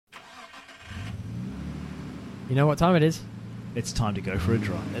You know what time it is? It's time to go for a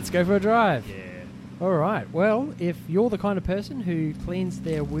drive. Let's go for a drive. Yeah. All right. Well, if you're the kind of person who cleans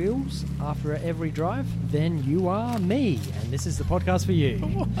their wheels after every drive, then you are me, and this is the podcast for you.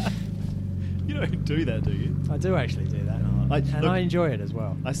 What? You don't do that, do you? I do actually do that, I enjoy it as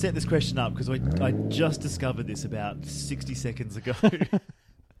well. I set this question up because I just discovered this about 60 seconds ago.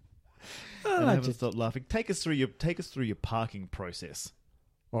 I haven't stopped laughing. Take us through your parking process.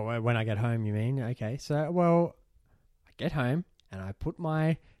 Well, when I get home, you mean? Okay. So, I get home and I put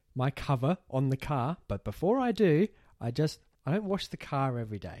my cover on the car, but before I do, I don't wash the car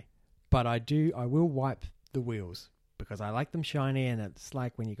every day, but I will wipe the wheels because I like them shiny, and it's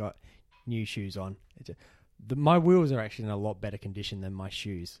like when you got new shoes on. My wheels are actually in a lot better condition than my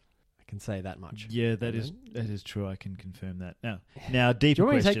shoes. I can say that much. Yeah, that is true. I can confirm that. Now, deeper question. Do you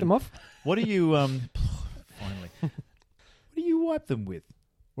want me to take them off? What do you finally? What do you wipe them with?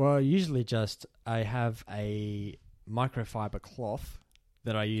 Well, usually I have a microfiber cloth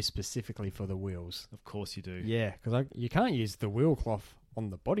that I use specifically for the wheels. Of course you do. Yeah, because you can't use the wheel cloth on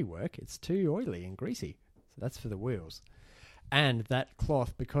the bodywork. It's too oily and greasy. So that's for the wheels. And that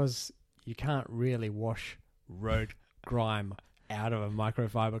cloth, because you can't really wash road grime out of a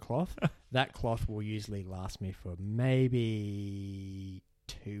microfiber cloth, that cloth will usually last me for maybe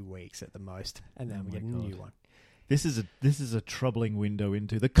 2 weeks at the most, and then I'm getting a new one. This is a troubling window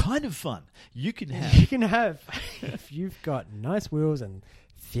into the kind of fun you can have. You can have if you've got nice wheels and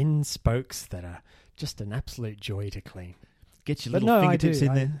thin spokes that are just an absolute joy to clean. Get your little fingertips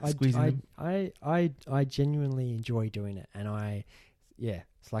in there, squeezing them. I genuinely enjoy doing it, and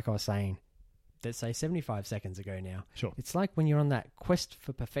it's like I was saying. Let's say 75 seconds ago now. Sure. It's like when you're on that quest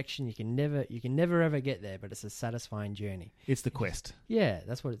for perfection, you can never ever get there, but it's a satisfying journey. It's the quest. Yeah,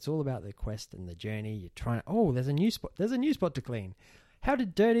 that's what it's all about, the quest and the journey. You're trying, there's a new spot to clean. How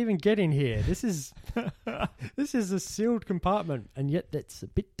did dirt even get in here? This is a sealed compartment, and yet it's a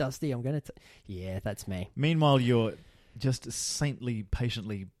bit dusty. Yeah, that's me. Meanwhile, you're just a saintly,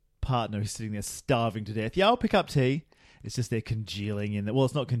 patiently partner who's sitting there starving to death. Yeah, I'll pick up tea. It's just they're congealing in there. Well,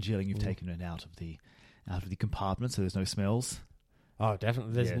 it's not congealing. You've taken it out of the compartment, so there's no smells. Oh,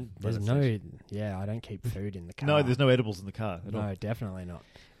 definitely. There's no. Yeah, I don't keep food in the car. No, there's no edibles in the car at all. No, definitely not.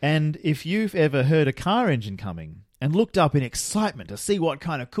 And if you've ever heard a car engine coming and looked up in excitement to see what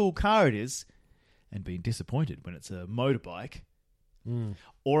kind of cool car it is, and been disappointed when it's a motorbike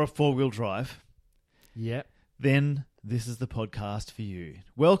or a 4-wheel drive, then this is the podcast for you.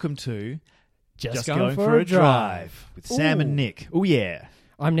 Welcome to Just going for a drive with Sam and Nick. Oh, yeah.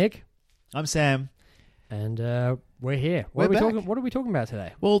 I'm Nick. I'm Sam. And we're here. What are we talking about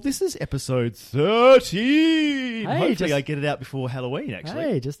today? Well, this is episode 13. Hey, hopefully I get it out before Halloween, actually.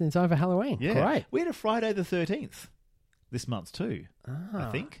 Hey, just in time for Halloween. Yeah. Great. We had a Friday the 13th this month too, I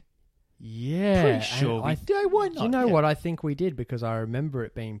think. Yeah. Pretty sure we did. Why not? Do you know what I think we did? Because I remember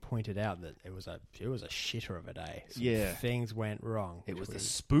it being pointed out that it was a shitter of a day. Things went wrong. It was the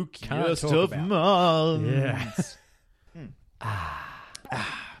spookiest of months. Yeah.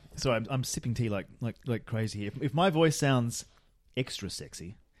 So I'm sipping tea like crazy here. If my voice sounds extra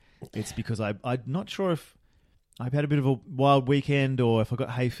sexy, it's because I'm not sure if I've had a bit of a wild weekend or if I got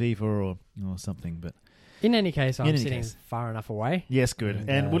hay fever or something, but in any case, I'm sitting far enough away. Yes, good.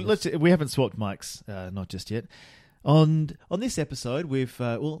 And we haven't swapped mics, not just yet. On this episode, we've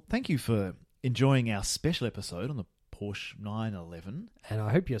thank you for enjoying our special episode on the Porsche 911. And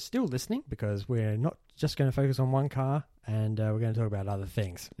I hope you're still listening, because we're not just going to focus on one car, and we're going to talk about other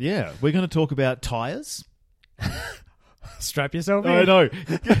things. Yeah, we're going to talk about tyres. Strap yourself in. I know.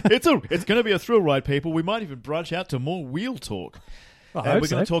 It's going to be a thrill ride, people. We might even branch out to more wheel talk. And we're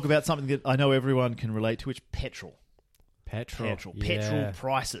going to talk about something that I know everyone can relate to, which is petrol. Petrol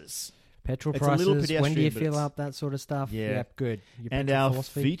prices. Petrol it's prices. A little pedestrian, when do you fill up that sort of stuff? Yeah. Yep, good. And our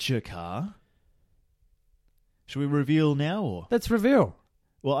feature car. Should we reveal now? Or? Let's reveal.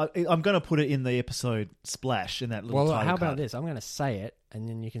 Well, I'm going to put it in the episode splash in that little title how about card. this? I'm going to say it, and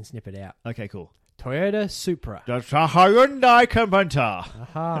then you can snip it out. Okay, cool. Toyota Supra. That's a Hyundai Commander.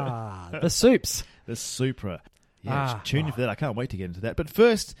 Aha. The Supes. The Supra. Yeah, tune in for that. I can't wait to get into that. But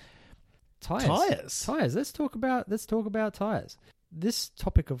first, tyres. Let's talk about tyres. This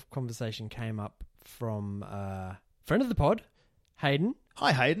topic of conversation came up from a friend of the pod, Hayden.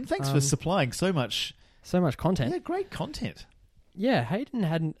 Hi, Hayden. Thanks for supplying so much content. Yeah, great content. Yeah, Hayden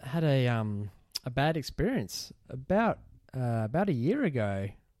had a bad experience about a year ago,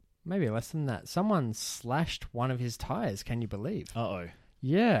 maybe less than that. Someone slashed one of his tyres. Can you believe? Uh-oh.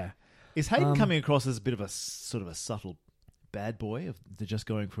 Yeah. Is Hayden coming across as a bit of a sort of a subtle bad boy of the Just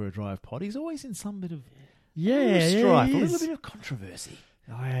Going for a Drive pod? He's always in some bit of strife, a little bit of controversy.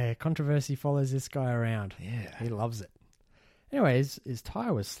 Oh, yeah, controversy follows this guy around. Yeah. He loves it. Anyways, his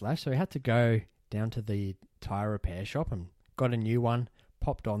tyre was slashed, so he had to go down to the tyre repair shop and got a new one,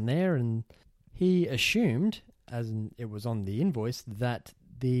 popped on there, and he assumed, it was on the invoice, that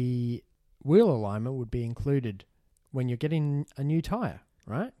the wheel alignment would be included when you're getting a new tyre,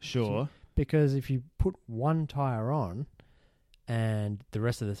 right? Sure. Because if you put one tyre on and the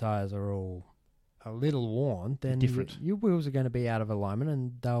rest of the tyres are all a little worn, then Different. Your wheels are going to be out of alignment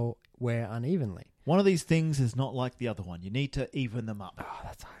and they'll wear unevenly. One of these things is not like the other one. You need to even them up. Oh,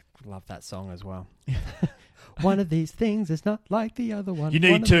 I love that song as well. One of these things is not like the other one. You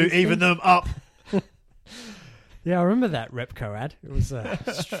need to even them up. Yeah, I remember that Repco ad. It was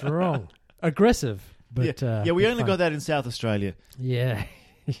strong, aggressive, but yeah, we only fun. got that in South Australia. Yeah.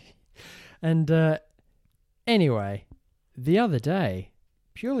 And anyway, the other day,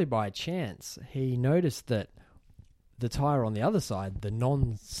 purely by chance, he noticed that the tyre on the other side, the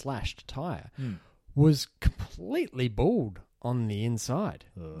non-slashed tyre, was completely bald on the inside.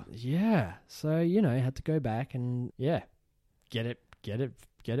 Yeah. So, he had to go back and, get it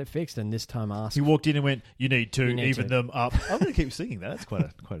fixed. And this time asked... He walked in and went, you need to even them up. I'm going to keep singing that. That's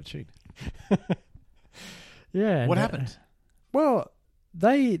quite a tune. Yeah. What happened? Well,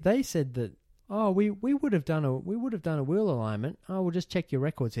 they said that, we would have done a wheel alignment. Oh, we'll just check your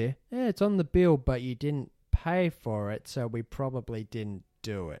records here. Yeah, it's on the bill, but you didn't pay for it, so we probably didn't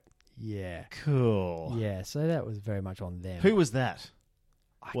do it. Yeah. Cool. Yeah, so that was very much on them. Who was that?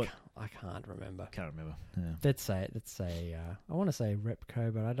 I can't remember. Can't remember. Yeah. Let's say I want to say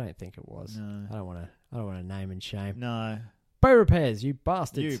Repco, but I don't think it was. No. I don't want to name and shame. No. Bow Repairs, you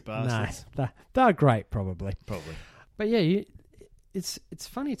bastards. You bastards. No, they're great, probably. Probably. But yeah, it's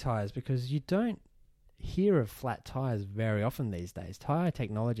funny tyres because you don't hear of flat tyres very often these days. Tyre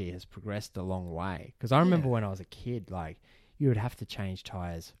technology has progressed a long way. Because I remember when I was a kid, you would have to change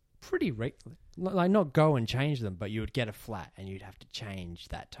tyres pretty regularly. Not go and change them, but you would get a flat and you'd have to change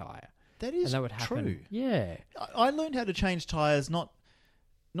that tyre. That is and that would happen. true. Yeah. I learned how to change tyres not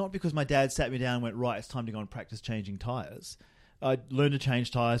because my dad sat me down and went, right, it's time to go and practice changing tyres. I learned to change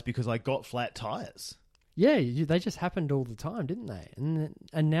tyres because I got flat tyres. Yeah, they just happened all the time, didn't they?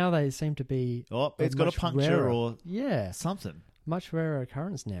 And now they seem to be... Oh, it's got a puncture rarer. or something. something. Much rarer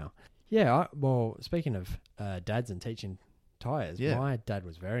occurrence now. Yeah, speaking of dads and teaching tyres, my dad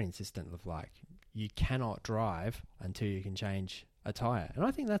was very insistent of you cannot drive until you can change a tyre. And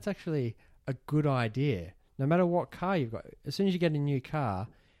I think that's actually a good idea. No matter what car you've got, as soon as you get a new car,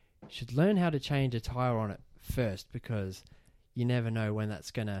 you should learn how to change a tyre on it first because you never know when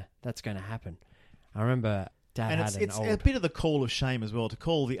that's gonna happen. I remember Dad had it's old... a bit of the call of shame as well to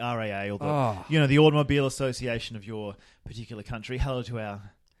call the RAA or the Automobile Association of your particular country. Hello to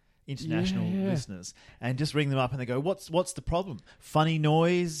our international listeners, and just ring them up and they go, "What's the problem? Funny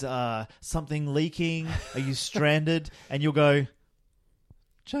noise? Something leaking? Are you stranded?" And you'll go,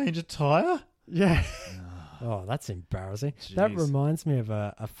 "Change a tire?" Yeah. Oh, that's embarrassing. Jeez. That reminds me of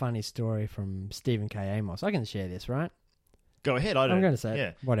a funny story from Stephen K. Amos. I can share this, right? Go ahead. I'm going to say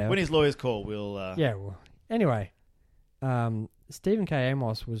it. Whatever. When his lawyers call, we'll... Yeah, well... Anyway, Stephen K.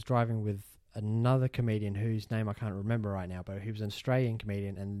 Amos was driving with another comedian whose name I can't remember right now, but he was an Australian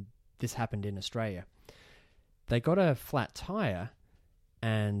comedian, and this happened in Australia. They got a flat tyre,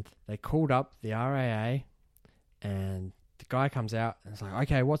 and they called up the RAA, and the guy comes out, and it's like,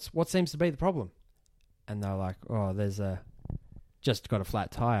 okay, what seems to be the problem? And they're like, oh, there's just got a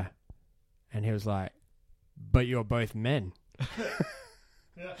flat tyre. And he was like, but you're both men.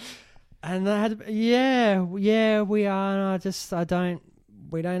 And they had, we are. We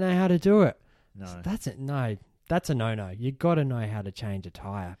don't know how to do it. No. So that's it. No, that's a no-no. You got to know how to change a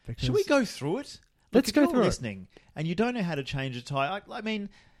tyre. Should we go through it? Let's go through it. Listening, and you don't know how to change a tyre. I mean,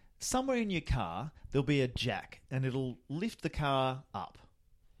 somewhere in your car there'll be a jack, and it'll lift the car up.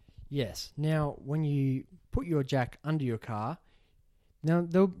 Yes. Now, when you put your jack under your car, now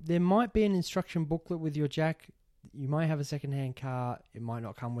there might be an instruction booklet with your jack. You might have a second-hand car. It might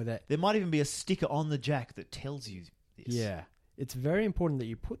not come with it. There might even be a sticker on the jack that tells you this. Yeah. It's very important that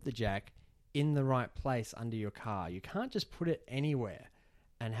you put the jack in the right place under your car. You can't just put it anywhere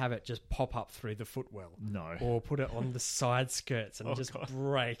and have it just pop up through the footwell. No. Or put it on the side skirts and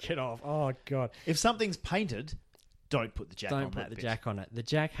break it off. Oh, God. If something's painted, don't put the jack on that bit. Don't put the jack on it. The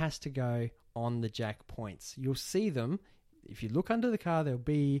jack has to go on the jack points. You'll see them. If you look under the car, there'll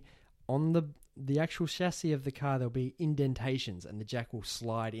be on the actual chassis of the car, there'll be indentations, and the jack will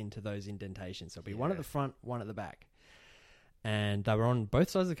slide into those indentations. There'll be one at the front, one at the back. And they were on both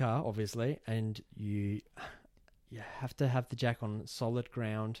sides of the car, obviously, and you have to have the jack on solid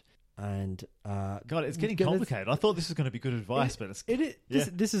ground. And God, it's getting complicated. I thought this was going to be good advice, but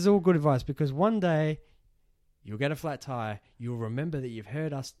this is all good advice, because one day you'll get a flat tire, you'll remember that you've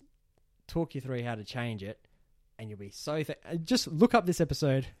heard us talk you through how to change it, and you'll be so... just look up this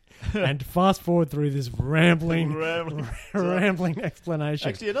episode and fast forward through this rambling explanation.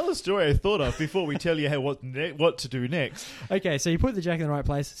 Actually, another story I thought of before we tell you what to do next. Okay, so you put the jack in the right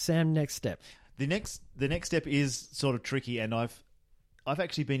place. Sam, next step. The next step is sort of tricky, and I've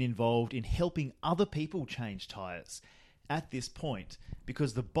actually been involved in helping other people change tires at this point,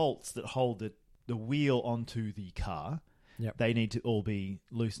 because the bolts that hold the wheel onto the car, they need to all be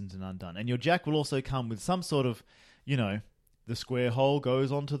loosened and undone. And your jack will also come with some sort of, the square hole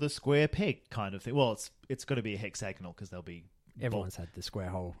goes onto the square peg kind of thing. Well, it's got to be a hexagonal, because there'll be... Everyone's had the square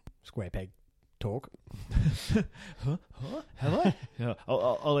hole, square peg talk. Huh? Have I? Yeah,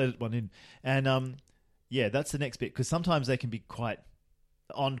 I'll edit one in. And that's the next bit, because sometimes they can be quite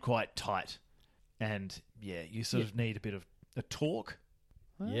tight, and you sort of need a bit of a torque.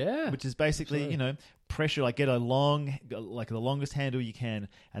 Which is basically pressure. Like get the longest handle you can,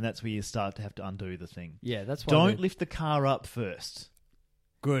 and that's where you start to have to undo the thing. Yeah, that's why. Don't lift the car up first.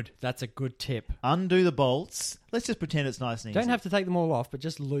 Good, that's a good tip. Undo the bolts. Let's just pretend it's nice and easy. Don't have to take them all off, but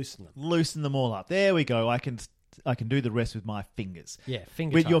just loosen them. Loosen them all up. There we go. I can do the rest with my fingers. Yeah,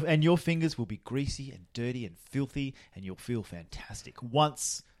 finger tight. And your fingers will be greasy and dirty and filthy, and you'll feel fantastic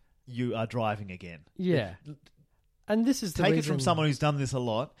once you are driving again. Yeah. And this is the Take reason... it from someone who's done this a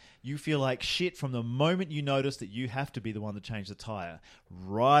lot. You feel like shit from the moment you notice that you have to be the one to change the tyre,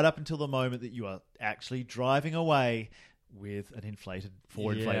 right up until the moment that you are actually driving away with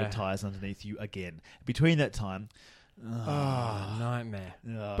four inflated tyres underneath you again. Between that time... nightmare.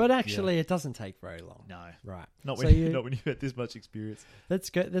 But actually, it doesn't take very long. No. Right. Not when you've had this much experience. Let's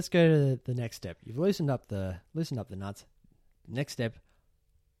go to the next step. You've loosened up the nuts. Next step...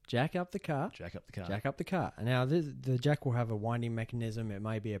 Jack up the car. And now the jack will have a winding mechanism. It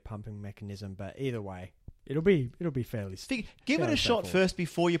may be a pumping mechanism, but either way, it'll be fairly. Give it a shot first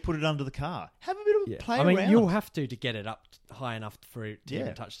before you put it under the car. Have a bit of play around. I mean, you'll have to get it up high enough for it to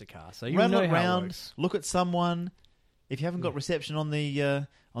even touch the car. So you rattle know it how around. It works. Look at someone. If you haven't got reception on the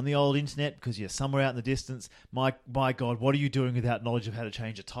old internet because you're somewhere out in the distance, my God, what are you doing without knowledge of how to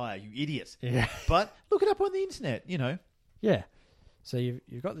change a tire? You idiot. Yeah. But look it up on the internet. Yeah. So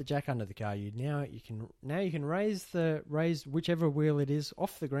you've got the jack under the car. You can raise whichever wheel it is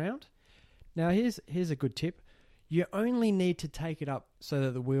off the ground. Now here's a good tip. You only need to take it up so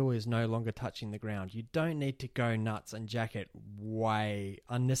that the wheel is no longer touching the ground. You don't need to go nuts and jack it way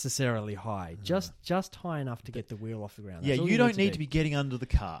unnecessarily high. Just high enough to get the wheel off the ground. That's you don't need to be getting under the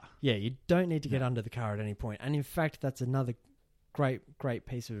car. Yeah, you don't need to get under the car at any point. And in fact, that's another great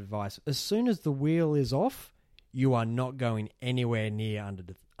piece of advice. As soon as the wheel is off, you are not going anywhere near under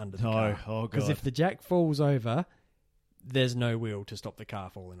the car. Oh, God. Because if the jack falls over, there's no wheel to stop the car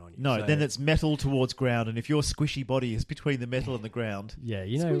falling on you. No, then it's metal towards ground, and if your squishy body is between the metal and the ground... Yeah,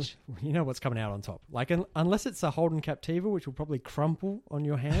 you know what's coming out on top. Like, unless it's a Holden Captiva, which will probably crumple on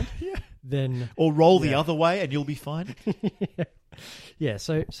your hand, then... Or roll the other way, and you'll be fine. Yeah,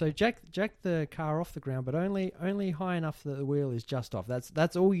 so jack the car off the ground, but only high enough that the wheel is just off.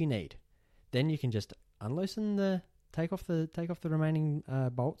 That's all you need. Then you can just unloosen take off the remaining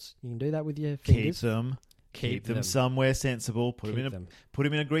bolts. You can do that with your fingers. Keep them somewhere sensible. Put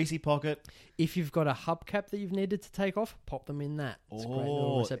them in a greasy pocket. If you've got a hubcap that you've needed to take off, pop them in that. It's a great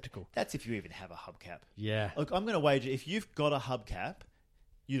little receptacle. That's if you even have a hubcap. Yeah. Look, I'm going to wager if you've got a hubcap,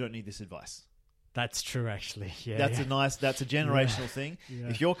 you don't need this advice. That's true, actually. Yeah. That's a generational thing. Yeah.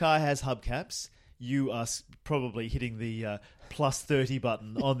 If your car has hubcaps, you are probably hitting the plus 30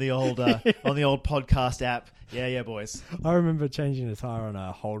 button on the old podcast app. Yeah, boys. I remember changing the tire on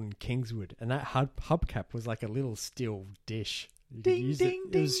a Holden Kingswood, and that hubcap was like a little steel dish. Ding, ding,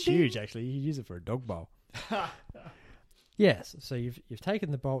 it was huge, actually. You use it for a dog bowl. Yes, so you've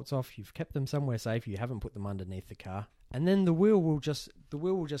taken the bolts off, you've kept them somewhere safe, you haven't put them underneath the car, and then the wheel will just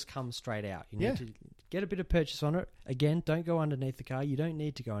come straight out. You need to get a bit of purchase on it. Again, don't go underneath the car. You don't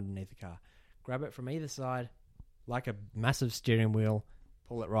need to go underneath the car. Grab it from either side, like a massive steering wheel,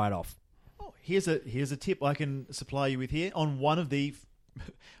 pull it right off. Oh, here's a tip I can supply you with here. On one of the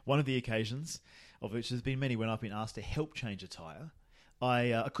occasions, of which there's been many when I've been asked to help change a tyre,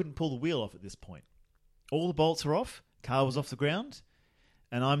 I couldn't pull the wheel off at this point. All the bolts are off, car was off the ground,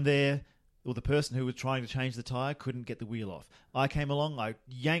 and I'm there, or the person who was trying to change the tyre couldn't get the wheel off. I came along, I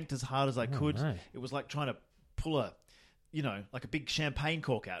yanked as hard as I could. No. It was like trying to pull like a big champagne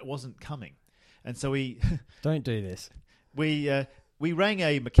cork out. It wasn't coming. And so we... Don't do this. We rang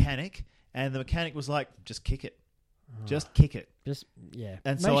a mechanic, and the mechanic was like, just kick it. Just kick it. Just, yeah.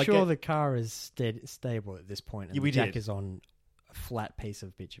 And Make so I sure get- the car is stable at this point, and Yeah, the we jack did. is on a flat piece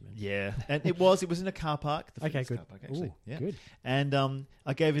of bitumen. Yeah, and it was in a car park. The Okay, fitness good. Car park, actually. Ooh, Yeah. good. And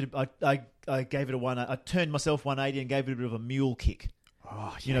I gave it a one. I turned myself 180 and gave it a bit of a mule kick.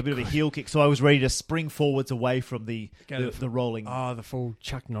 Oh, You know, a bit of a heel kick. So I was ready to spring forwards away from the rolling. Oh, the full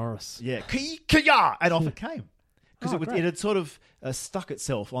Chuck Norris. Yeah, Ki-ya! And off it came because Oh, it great. had sort of stuck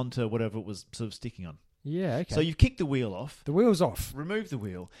itself onto whatever it was sort of sticking on. Yeah, okay. So you've kicked the wheel off, the wheel's off. removed the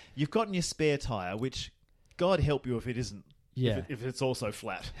wheel. You've gotten your spare tire, which God help you if it isn't. Yeah. If it's also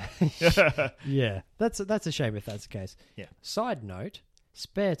flat. Yeah, that's a shame if that's the case. Yeah. Side note,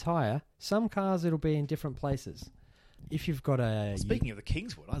 spare tyre, some cars it'll be in different places. If you've got a... Speaking of the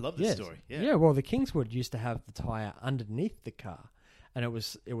Kingswood, I love this Yes. story. Yeah, well, the Kingswood used to have the tyre underneath the car, and it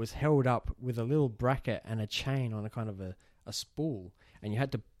was held up with a little bracket and a chain on a kind of a spool, and you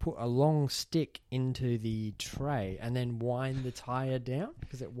had to put a long stick into the tray and then wind the tyre down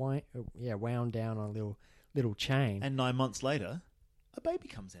because it wound down on a little chain. And 9 months later, a baby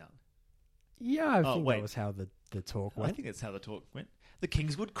comes out. Yeah, I think wait. that was how the talk I went. think that's how the talk went. The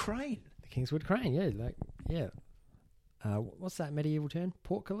Kingswood crane. The Kingswood crane, yeah. What's that medieval term?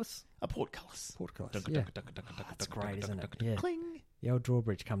 Portcullis? A portcullis. Portcullis, Dunk, yeah. dunk, dunk, dunk, dunk, That's dunk, great, dunk, isn't dunk, it? dunk, Yeah. Cling. The old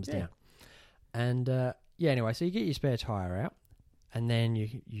drawbridge comes Yeah. down. And, anyway, so you get your spare tyre out, and then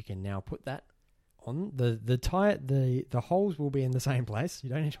you can now put that on. The tyre, the holes will be in the same place. You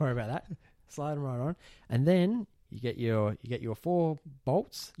don't need to worry about that. Slide them right on. And then you get your 4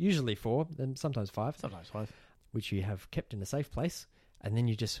 bolts, usually 4, then sometimes 5. Sometimes 5. Which you have kept in a safe place, and then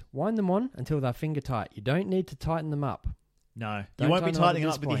you just wind them on until they're finger tight. You don't need to tighten them up. No. Don't You won't be tighten them tightening at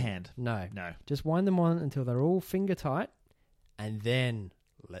up this with your point. hand. No. No. Just wind them on until they're all finger tight, and then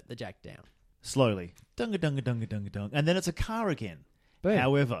let the jack down. Slowly. Dunga dunga dunga dunga dung. And then it's a car again. Boom.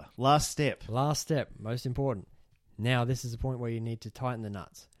 However, last step. Last step, most important. Now this is the point where you need to tighten the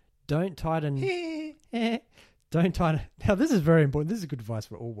nuts. Don't tighten... Don't tighten... Now this is very important. This is good advice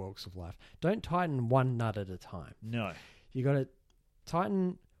for all walks of life. Don't tighten one nut at a time. No. You got to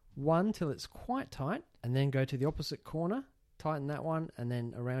tighten one till it's quite tight, and then go to the opposite corner, tighten that one, and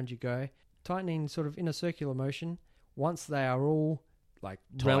then around you go. Tightening sort of in a circular motion. Once they are all like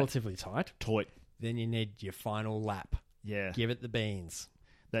Tight. relatively tight, Toit. then you need your final lap. Yeah. Give it the beans.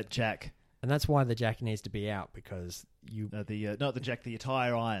 That jack. And that's why the jack needs to be out, because you... Not the jack, the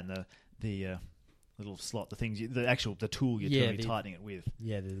tire iron, the little slot, the things, the tool you're going to be tightening it with.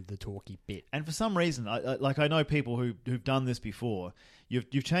 Yeah, the torquey bit. And for some reason, I know people who've done this before.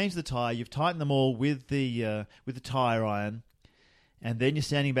 You've changed the tire, you've tightened them all with the tire iron, and then you're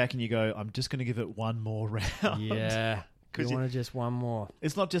standing back and you go, "I'm just going to give it one more round." Yeah, you 'Cause want to just one more.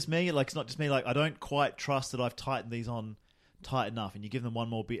 It's not just me. Like, it's not just me. Like, I don't quite trust that I've tightened these on tight enough, and you give them one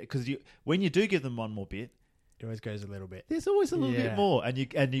more bit, because when you do give them one more bit, It always goes a little bit. there's always a little Yeah. bit more, and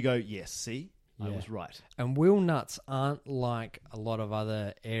you go, "Yes, see, I Yeah. was right." And wheel nuts aren't like a lot of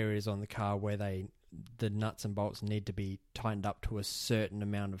other areas on the car where the nuts and bolts need to be tightened up to a certain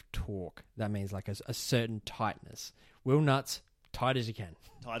amount of torque. That means like a certain tightness. Wheel nuts, tight as you can.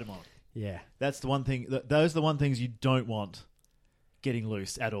 Tight them on. Yeah. That's the one thing. Those are the one things you don't want getting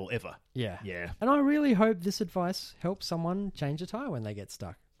loose at all, ever. Yeah. Yeah. And I really hope this advice helps someone change a tyre when they get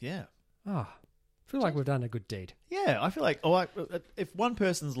stuck. Yeah. I feel like we've done a good deed. Yeah. I feel like if one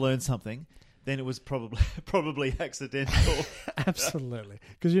person's learned something, then it was probably accidental. Absolutely.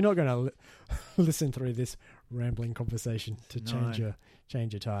 Because you're not going to listen through this rambling conversation to No.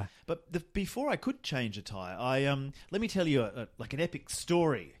 change your tyre. But before I could change a tire, let me tell you like an epic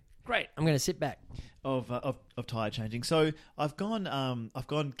story. Great. I'm going to sit back. Of tire changing. So I've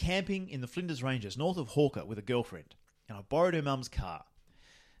gone camping in the Flinders Ranges, north of Hawker, with a girlfriend, and I borrowed her mum's car.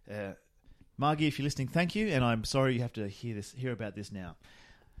 Margie, if you're listening, thank you, and I'm sorry you have to hear about this now.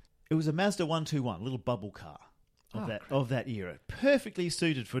 It was a Mazda 121, little bubble car of that era, perfectly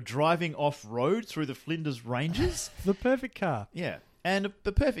suited for driving off road through the Flinders Ranges. The perfect car. Yeah, and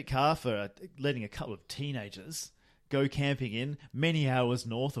the perfect car for letting a couple of teenagers go camping in many hours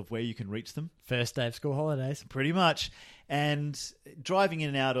north of where you can reach them. First day of school holidays. Pretty much. And driving in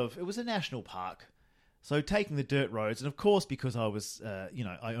and out of, it was a national park. So taking the dirt roads. And of course, because I was,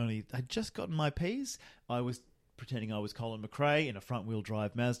 I'd just gotten my Ps, I was pretending I was Colin McRae in a front wheel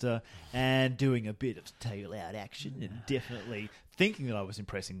drive Mazda and doing a bit of tail out action and definitely thinking that I was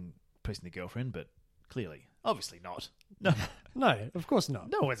impressing the girlfriend, but clearly, obviously not. No. No, of course not.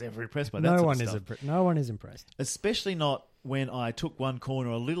 No one's ever impressed by that No sort one of is stuff. no one is impressed. Especially not when I took one corner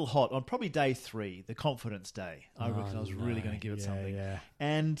a little hot on probably day 3, the confidence day. I reckon I was really going to give it something. Yeah.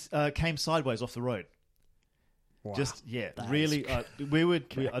 And came sideways off the road. Wow. Just, yeah, That really. is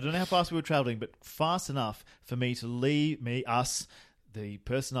I don't know how fast we were traveling, but fast enough for me to leave, us, the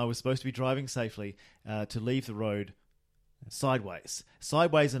person I was supposed to be driving safely, to leave the road sideways.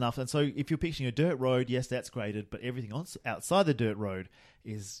 Sideways enough. And so if you're picturing a dirt road, yes, that's graded, but everything else outside the dirt road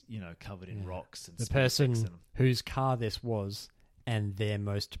is, covered in rocks. And the person whose car this was and their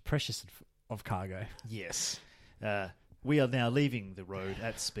most precious of cargo. Yes. We are now leaving the road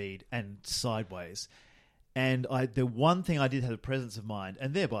at speed and sideways. And the one thing I did have the presence of mind,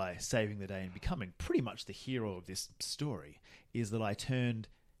 and thereby saving the day and becoming pretty much the hero of this story, is that I turned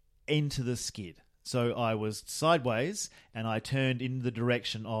into the skid. So I was sideways, and I turned in the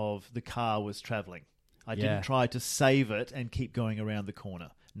direction of the car was travelling. I didn't try to save it and keep going around the corner.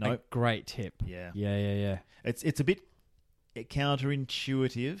 No, Nope. Great tip. Yeah. Yeah. It's a bit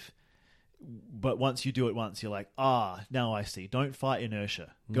counterintuitive, but once you do it once, you're like, now I see. Don't fight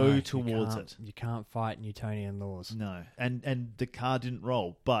inertia. Go towards it. You can't fight Newtonian laws. No. And the car didn't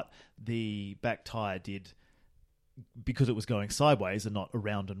roll, but the back tyre did, because it was going sideways and not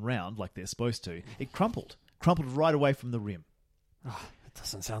around and round like they're supposed to. It crumpled right away from the rim. Oh, that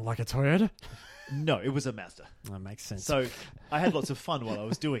doesn't sound like a Toyota. No, it was a Mazda. That makes sense. So I had lots of fun while I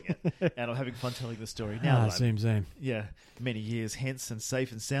was doing it, and I'm having fun telling the story now. Same. Yeah, many years hence and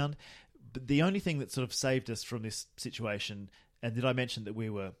safe and sound. But the only thing that sort of saved us from this situation, and did I mention that we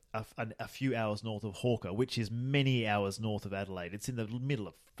were a few hours north of Hawker, which is many hours north of Adelaide. It's in the middle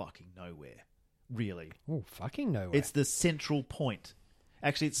of fucking nowhere, really. Oh, fucking nowhere. It's the central point.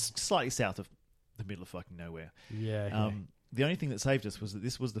 Actually, it's slightly south of the middle of fucking nowhere. Yeah. The only thing that saved us was that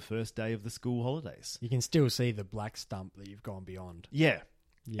this was the first day of the school holidays. You can still see the black stump that you've gone beyond. Yeah.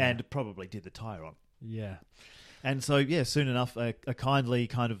 And probably did the tyre on. Yeah. And so, soon enough, a kindly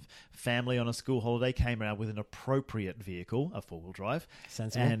kind of family on a school holiday came around with an appropriate vehicle, a four-wheel drive.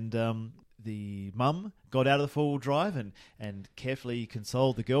 Sensible. And the mum got out of the four-wheel drive and carefully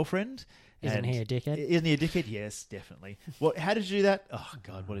consoled the girlfriend. Isn't he a dickhead? Isn't he a dickhead? Yes, definitely. How did you do that? Oh,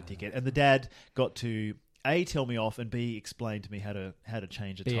 God, what a dickhead. And the dad got to A, tell me off, and B, explain to me how to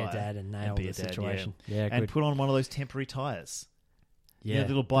change a tyre. Be a dad and nail the situation. Yeah, good. and put on one of those temporary tyres. Yeah,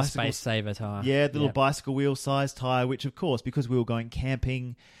 little bicycle space saver tyre. Yeah, the little bicycle wheel size tyre, which of course, because we were going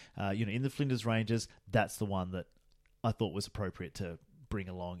camping, in the Flinders Ranges, that's the one that I thought was appropriate to bring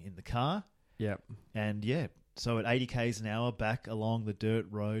along in the car. Yep. And so at 80 k's an hour, back along the dirt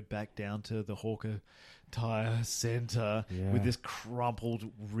road, back down to the Hawker Tyre Centre with this crumpled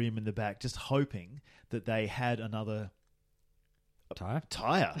rim in the back, just hoping that they had another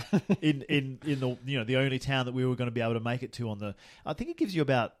tire in the the only town that we were going to be able to make it to on the. I think it gives you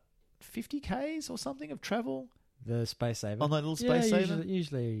about 50 k's or something of travel. The space saver On that little space saver?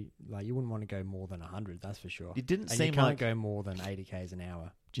 Usually, like, you wouldn't want to go more than 100, that's for sure. It didn't and seem you can't like go more than 80 k's an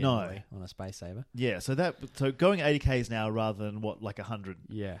hour generally on a space saver. Yeah, so going 80 k's an hour rather than 100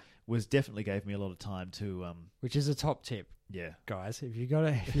 was definitely gave me a lot of time to which is a top tip. Yeah. Guys, if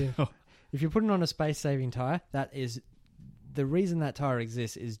you're putting on a space saving tire, that is the reason that tire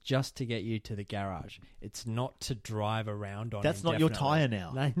exists is just to get you to the garage. It's not to drive around on. That's not your tire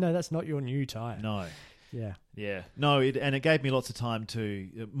now. No, that's not your new tire. No. Yeah. No, and it gave me lots of time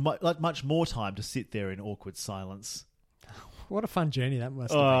much more time to sit there in awkward silence. What a fun journey that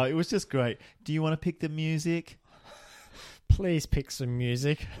must have been. It was just great. Do you want to pick the music? Please pick some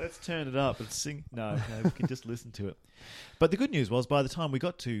music. Let's turn it up and sing. No, we can just listen to it. But the good news was, by the time we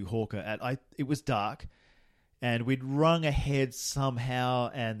got to Hawker, it was dark, and we'd rung ahead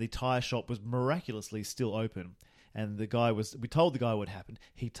somehow, and the tyre shop was miraculously still open. And we told the guy what happened.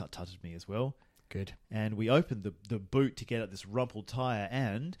 He tutted me as well. Good. And we opened the boot to get at this rumpled tyre,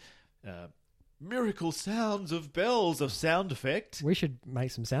 and miracle sounds of bells of sound effect. We should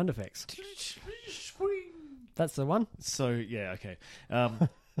make some sound effects. That's the one. So, okay.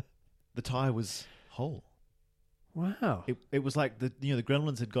 The tyre was whole. Wow. It was like the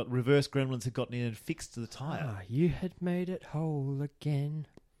reverse gremlins had gotten in and fixed the tyre. You had made it whole again.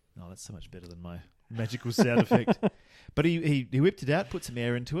 Oh, that's so much better than my magical sound effect. But he whipped it out, put some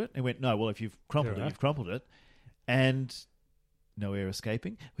air into it, and went, no, well, if you've crumpled it, you've crumpled it. And no air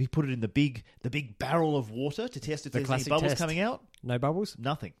escaping. We put it in the big barrel of water to test if there's any bubbles coming out. No bubbles?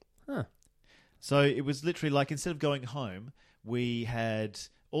 Nothing. Huh. So it was literally like, instead of going home, we had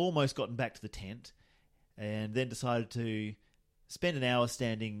almost gotten back to the tent and then decided to spend an hour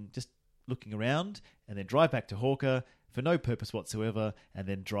standing just looking around and then drive back to Hawker for no purpose whatsoever and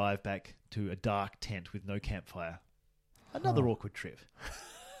then drive back to a dark tent with no campfire. Another awkward trip.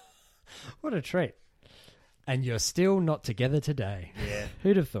 What a treat. And you're still not together today. Yeah.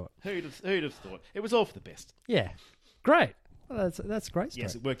 Who'd have thought? Who'd have thought? It was all for the best. Yeah. Great. Well, that's great stuff.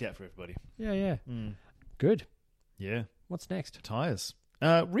 Yes, it worked out for everybody. Yeah. Good. Yeah. What's next? Tyres.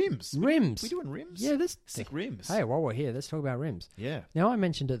 Rims. Rims. We doing rims? Yeah, this Sick rims. Hey, while we're here, let's talk about rims. Yeah. Now, I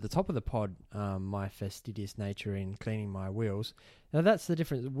mentioned at the top of the pod my fastidious nature in cleaning my wheels. Now, that's the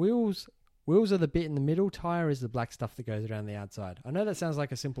difference. Wheels are the bit in the middle. Tire is the black stuff that goes around the outside. I know that sounds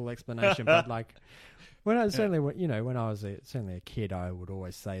like a simple explanation, but like when I when I was certainly a kid, I would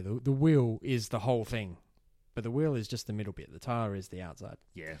always say the wheel is the whole thing, but the wheel is just the middle bit. The tire is the outside.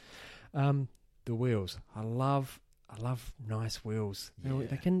 Yeah. The wheels. I love nice wheels. Yeah.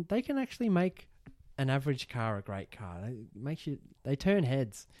 They can actually make an average car a great car. They turn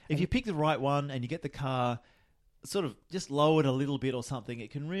heads. If you pick the right one and you get the car sort of just lowered a little bit or something,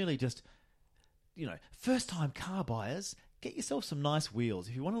 it can really just, first time car buyers, get yourself some nice wheels.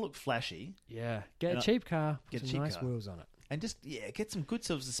 If you want to look flashy. Yeah. Get a cheap car, put some nice wheels on it. And just, get some good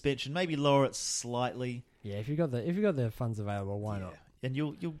self suspension, maybe lower it slightly. Yeah, if you got the funds available, why not? And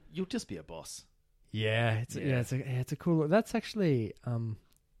you'll just be a boss. Yeah, it's a cool look. That's actually,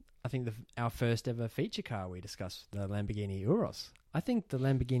 I think our first ever feature car we discussed, the Lamborghini Urus. I think the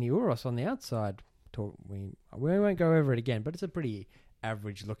Lamborghini Urus on the outside, we won't go over it again, but it's a pretty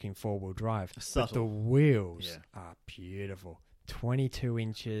average looking four-wheel drive. Subtle. But the wheels are beautiful. 22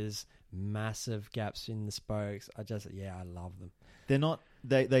 inches, massive gaps in the spokes. I love them. They're not.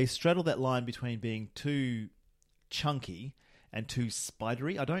 They straddle that line between being too chunky and too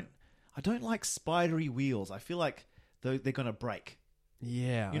spidery. I don't like spidery wheels. I feel like they're going to break.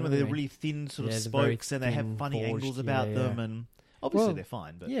 Yeah. They're really thin sort of spokes and they have funny forged, angles about them. And obviously they're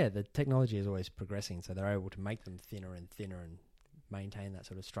fine. But yeah, the technology is always progressing, so they're able to make them thinner and thinner and maintain that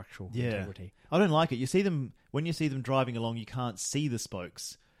sort of structural integrity. I don't like it. When you see them driving along, you can't see the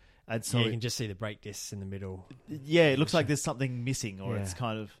spokes. And so you can just see the brake discs in the middle. Yeah, it looks like there's something missing or it's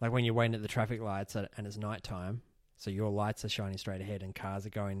kind of... Like when you're waiting at the traffic lights and it's nighttime, so your lights are shining straight ahead and cars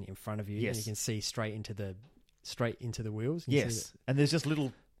are going in front of you, and you can see straight into the wheels. Yes, and there's just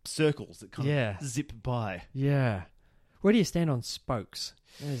little circles that kind of zip by. Yeah. Where do you stand on spokes?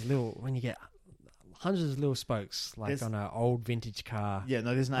 When you get hundreds of little spokes, like on an old vintage car. Yeah,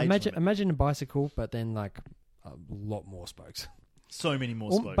 no, there's an age limit. Imagine a bicycle, but then like a lot more spokes. So many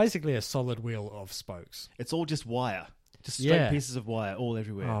more spokes. Basically a solid wheel of spokes. It's all just wire. Just straight pieces of wire all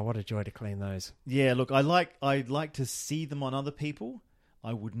everywhere. Oh, what a joy to clean those. Yeah, look, I'd like to see them on other people.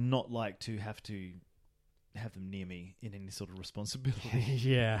 I would not like to have them near me in any sort of responsibility.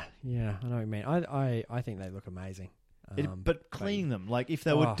 Yeah, I know what you mean. I think they look amazing. But clean them. Like if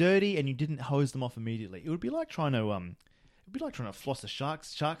they were dirty and you didn't hose them off immediately, it would be like trying to floss a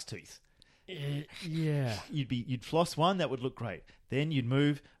shark's tooth. Yeah. You'd floss one, that would look great. Then you'd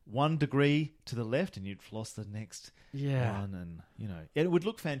move 1 degree to the left and you'd floss the next one, and and it would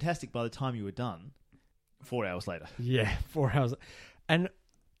look fantastic by the time you were done. 4 hours later. Yeah, 4 hours. And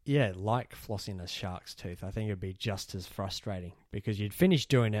yeah, like flossing a shark's tooth, I think it'd be just as frustrating because you'd finish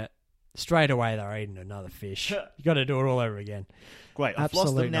doing it, straight away they're eating another fish. You got to do it all over again. Great, I've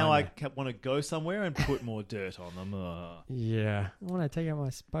flossed them, now I want to go somewhere and put more dirt on them. Yeah, I want to take out my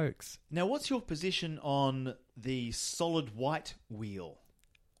spokes. Now, what's your position on the solid white wheel?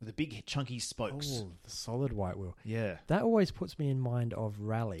 With the big chunky spokes. Oh, the solid white wheel. Yeah. That always puts me in mind of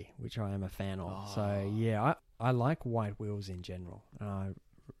rally, which I am a fan of. So, yeah, I like white wheels in general.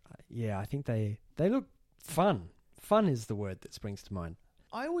 I think they look fun. Fun is the word that springs to mind.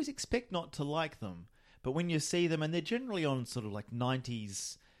 I always expect not to like them, but when you see them, and they're generally on sort of like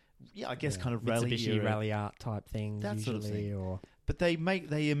 90s, kind of rally Mitsubishi era, rally art type things, that usually, sort of thing. or but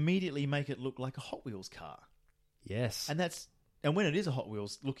they immediately make it look like a Hot Wheels car. Yes, and when it is a Hot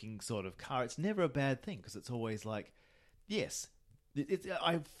Wheels looking sort of car, it's never a bad thing because it's always like, yes,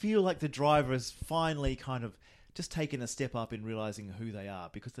 I feel like the driver has finally kind of just taken a step up in realizing who they are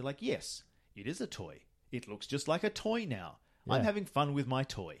because they're like, yes, it is a toy. It looks just like a toy now. Yeah. I'm having fun with my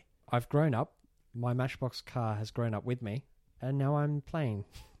toy. I've grown up. My Matchbox car has grown up with me, and now I'm playing.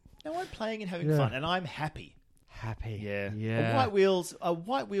 Now I'm playing and having fun, and I'm happy. Happy. Yeah. Yeah. A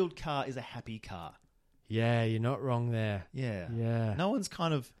white-wheeled car is a happy car. Yeah, you're not wrong there. Yeah. Yeah. No one's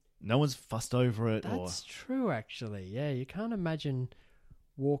fussed over it. That's true, actually. Yeah, you can't imagine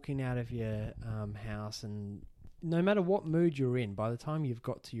walking out of your house and no matter what mood you're in, by the time you've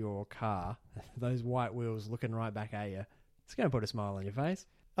got to your car, those white wheels looking right back at you, it's going to put a smile on your face.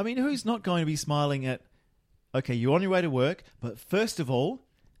 I mean, who's not going to be smiling at, okay, you're on your way to work, but first of all,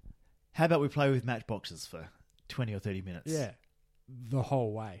 how about we play with matchboxes for 20 or 30 minutes? Yeah. The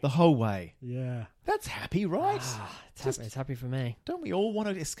whole way. The whole way. Yeah. That's happy, right? It's happy for me. Don't we all want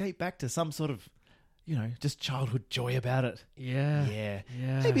to escape back to some sort of, just childhood joy about it? Yeah. Yeah.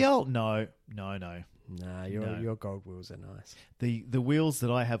 Yeah. Maybe No. Nah, your gold wheels are nice. The wheels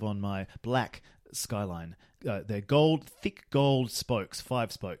that I have on my black Skyline they're gold, thick gold spokes,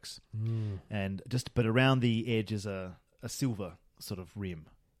 5 spokes, and but around the edge is a silver sort of rim.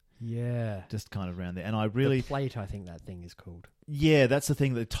 Yeah. Just kind of around there. And I really... The plate, I think that thing is called. Yeah, that's the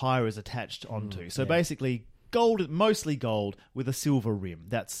thing that the tyre is attached onto. So basically, gold, mostly gold, with a silver rim.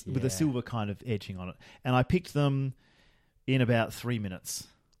 That's with a silver kind of edging on it. And I picked them in about 3 minutes.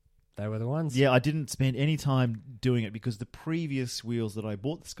 They were the ones? Yeah, I didn't spend any time doing it because the previous wheels that I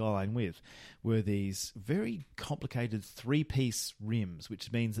bought the Skyline with were these very complicated 3-piece rims,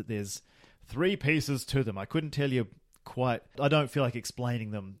 which means that there's 3 pieces to them. I couldn't tell you quite... I don't feel like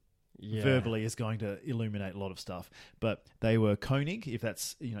explaining them verbally is going to illuminate a lot of stuff. But they were Koenig,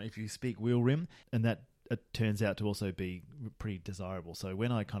 if you speak wheel rim, and that it turns out to also be pretty desirable. So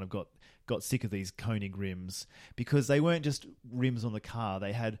when I kind of got sick of these Koenig rims, because they weren't just rims on the car,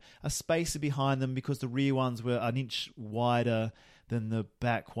 they had a spacer behind them because the rear ones were an inch wider than the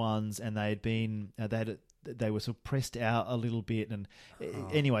back ones, and they were sort of pressed out a little bit. And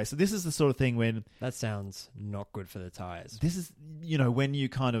anyway, so this is the sort of thing when... That sounds not good for the tyres. This is, when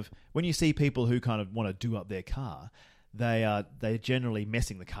you see people who kind of want to do up their car, they're generally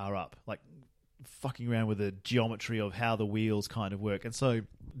messing the car up, like fucking around with the geometry of how the wheels kind of work. And so,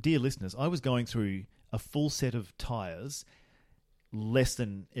 dear listeners, I was going through a full set of tyres less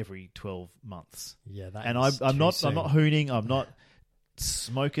than every 12 months. Yeah, I'm not hooning, I'm not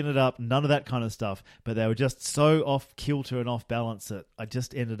smoking it up, none of that kind of stuff, but they were just so off kilter and off balance that I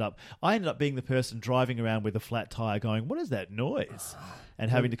ended up being the person driving around with a flat tyre going, what is that noise?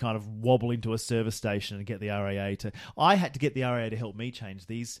 And having to kind of wobble into a service station and get the RAA I had to get the RAA to help me change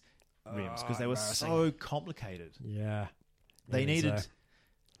these rims because they were so complicated. Yeah. They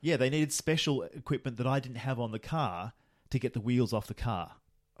needed special equipment that I didn't have on the car to get the wheels off the car.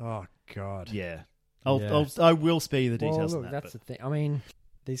 Oh, God. Yeah. I will spare you the details on that. That's the thing. I mean,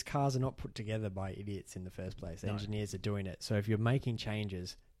 these cars are not put together by idiots in the first place. No. Engineers are doing it. So if you're making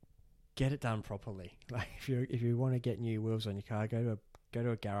changes, get it done properly. Like if you want to get new wheels on your car, go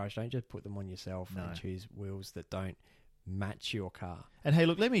to a garage. Don't just put them on yourself and choose wheels that don't match your car. And hey,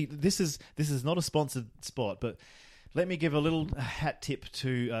 look, this is not a sponsored spot, but let me give a little hat tip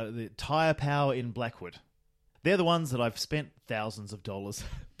to the Tyre Power in Blackwood. They're the ones that I've spent thousands of dollars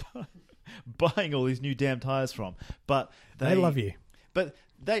buying all these new damn tyres from. But they love you. But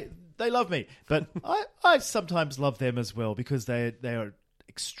they love me. But I sometimes love them as well because they are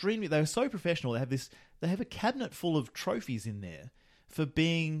so professional. They have a cabinet full of trophies in there for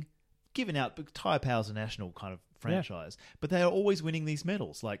being given out. Tyre Power's a national kind of franchise, but they are always winning these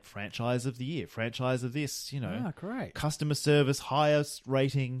medals, like franchise of the year, franchise of this, great. Customer service, highest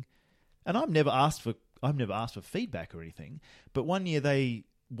rating. And I've never asked for feedback or anything, but one year they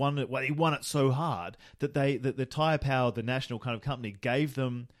won it. Well, they won it so hard that the Tyre Power, the national kind of company, gave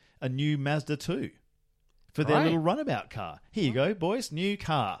them a new Mazda 2 for their little runabout car. Here you go, boys, new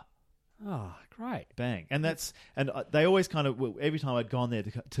car. Oh, great! Bang, and they always kind of, every time I'd gone there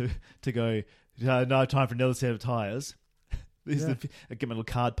to go, no, time for another set of tyres. I'd get my little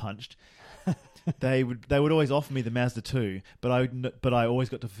card punched. They would always offer me the Mazda 2, but I always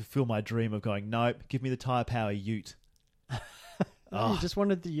got to fulfill my dream of going, nope, give me the Tyre Power Ute. You just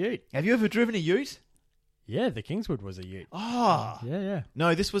wanted the Ute. Have you ever driven a Ute? Yeah, the Kingswood was a Ute. Oh. Yeah.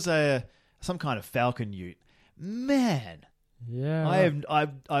 No, this was some kind of Falcon Ute. Man. Yeah.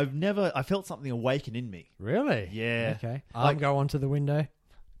 I felt something awaken in me. Really? Yeah. Okay. I'll go onto the window.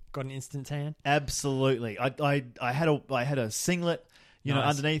 Got an instant tan. Absolutely. I had a singlet,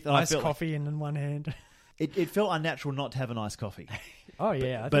 underneath. And iced coffee in one hand. It felt unnatural not to have an iced coffee. Oh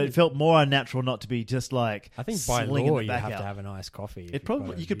yeah, but it felt more unnatural not to be just like. I think by law you have to have an iced coffee.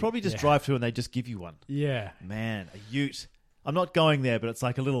 You could probably just drive through and they just give you one. Yeah, man, a Ute. I'm not going there, but it's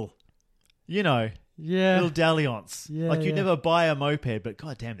like a little, little dalliance. Yeah, like you never buy a moped, but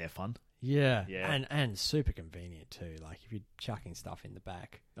goddamn, they're fun. Yeah, and super convenient too. Like if you're chucking stuff in the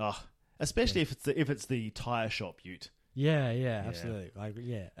back. Oh, especially if it's the tire shop Ute. Yeah, absolutely. Like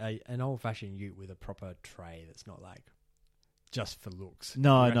an old fashioned Ute with a proper tray that's not like just for looks.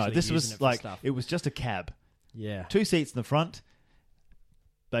 No, this was like it was just a cab. Yeah, 2 seats in the front.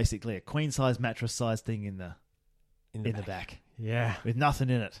 Basically, a queen size mattress size thing in the back. Yeah, with nothing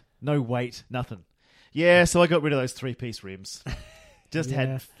in it, no weight, nothing. Yeah, so I got rid of those 3-piece rims. Just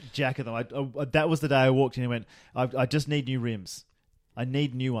had jack of them. That was the day I walked in and went, I just need new rims. I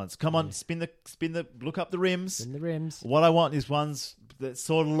need new ones. Come on, spin the, look up the rims. Spin the rims. What I want is ones that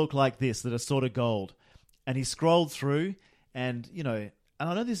sort of look like this, that are sort of gold. And he scrolled through and, and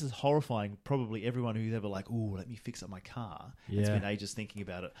I know this is horrifying, probably everyone who's ever like, ooh, let me fix up my car. Yeah. It's been ages thinking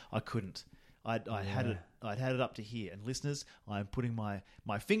about it. I couldn't. I'd had it up to here. And listeners, I'm putting my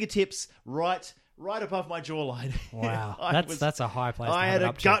fingertips right above my jawline. Wow, that's a high place. I had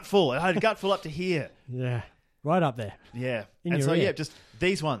a gutful. I had a gutful up to here. Yeah, right up there. Yeah, In and your so ear. yeah, just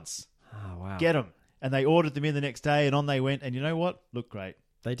these ones. Oh wow, Get them. And they ordered them in the next day, and on they went. And you know what? Look great.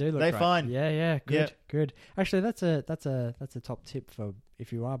 They do look. They're great. fine. Yeah, good, Yeah. good. Actually, that's a top tip for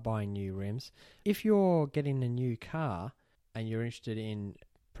if you are buying new rims. If you're getting a new car and you're interested in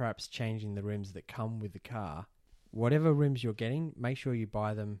perhaps changing the rims that come with the car, whatever rims you're getting, make sure you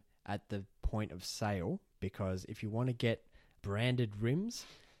buy them at the point of sale, because if you want to get branded rims,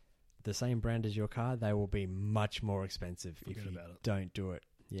 the same brand as your car, they will be much more expensive if you don't do it.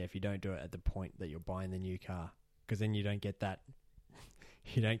 Yeah, if you don't do it at the point that you're buying the new car, because then you don't get that.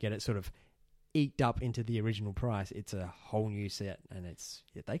 You don't get it sort of eked up into the original price. It's a whole new set, and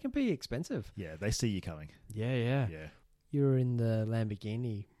they can be expensive. Yeah, they see you coming. Yeah. You were in the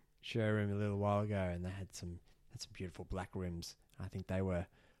Lamborghini showroom a little while ago, and they had some beautiful black rims. I think they were.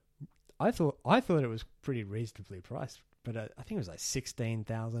 I thought it was pretty reasonably priced, but I think it was like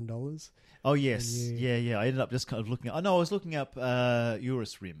 $16,000. Oh yes, yeah. I ended up just kind of looking. I was looking up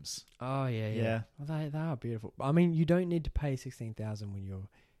Urus rims. Oh yeah. Well, they are beautiful. I mean, you don't need to pay $16,000 when you're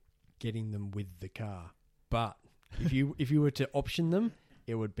getting them with the car. But if you were to option them,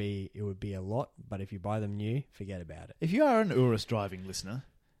 it would be a lot. But if you buy them new, forget about it. If you are an Urus driving listener,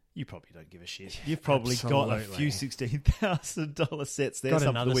 you probably don't give a shit. You've probably got a few $16,000 sets there. Got some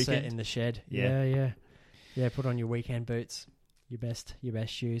another for the weekend. set in the shed. Yeah. Yeah. Put on your weekend boots, your best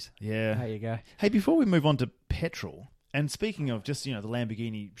shoes. Yeah. There you go. Hey, before we move on to petrol, and speaking of just the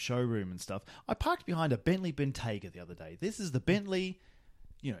Lamborghini showroom and stuff, I parked behind a Bentley Bentayga the other day. This is the Bentley,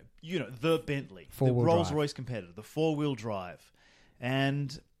 the Bentley, the Rolls-Royce competitor, the 4-wheel drive,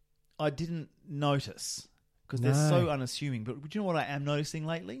 and I didn't notice because they're so unassuming. But do you know what I am noticing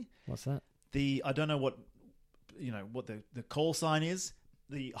lately? What's that? I don't know what the call sign is.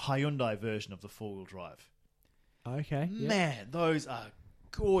 The Hyundai version of the 4-wheel drive. Okay. Man, those are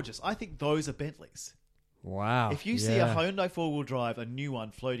gorgeous. I think those are Bentleys. Wow. If you see a Hyundai 4-wheel drive, a new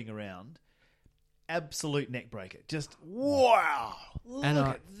one floating around, absolute neck breaker. Just, wow. Look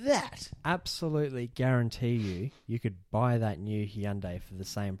at that. Absolutely guarantee you could buy that new Hyundai for the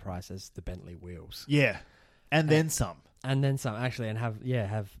same price as the Bentley wheels. Yeah. And then some. And then some, actually, and have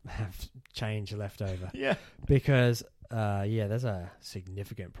change left over. Yeah. Because, there's a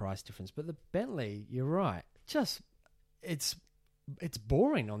significant price difference. But the Bentley, you're right, just, it's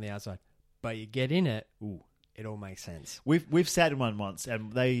boring on the outside. But you get in it, it all makes sense. We've sat in one once,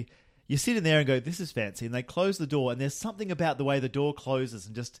 and you sit in there and go, this is fancy, and they close the door, and there's something about the way the door closes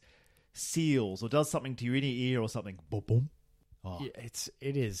and just seals or does something to your inner ear or something. Boom, boom. Oh. Yeah,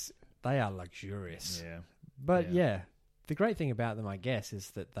 it is. They are luxurious. Yeah. But the great thing about them, I guess,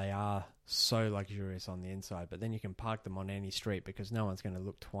 is that they are so luxurious on the inside, but then you can park them on any street because no one's going to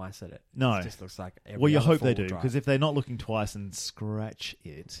look twice at it. No. It just looks like every Well, you other hope they four-wheel do, drive. because if they're not looking twice and scratch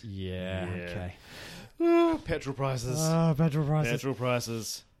it. Yeah, okay. Petrol prices. Petrol prices. Petrol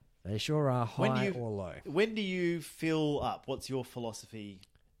prices. They sure are high or low. When do you fill up? What's your philosophy?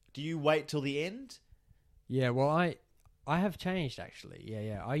 Do you wait till the end? Yeah, well, I have changed, actually.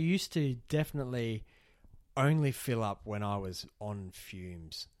 Yeah. I used to definitely only fill up when I was on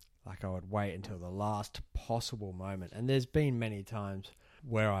fumes. Like, I would wait until the last possible moment. And there's been many times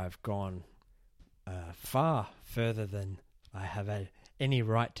where I've gone far further than I have had any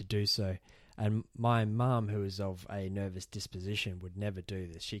right to do so. And my mum, who is of a nervous disposition, would never do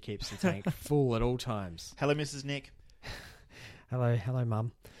this. She keeps the tank full at all times. Hello, Mrs. Nick. Hello,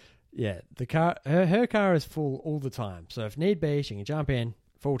 Mum. Yeah, the car, her car is full all the time. So if need be, she can jump in,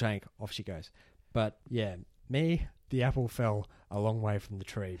 full tank, off she goes. But yeah, me, the apple fell a long way from the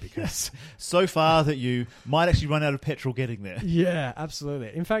tree because so far that you might actually run out of petrol getting there. Yeah,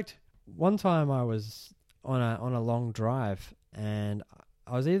 absolutely. In fact, one time I was on a long drive, and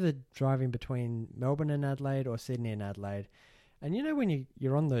I was either driving between Melbourne and Adelaide or Sydney and Adelaide. And you know when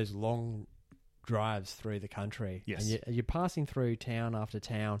you're on those long drives through the country, yes, and you're passing through town after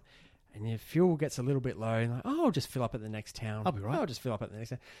town, and your fuel gets a little bit low, and like, I'll just fill up at the next town. I'll be right. I'll just fill up at the next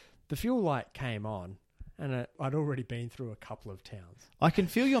town. The fuel light came on, and I'd already been through a couple of towns. I can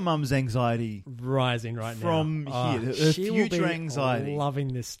feel your mum's anxiety rising right from now. Here. Her She future will be anxiety. Loving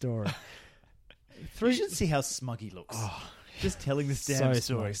this story. You should see how smug he looks. Just telling this damn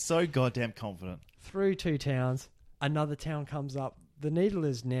story. So goddamn confident. Through 2 towns, another town comes up. The needle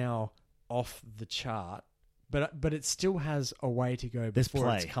is now off the chart, but it still has a way to go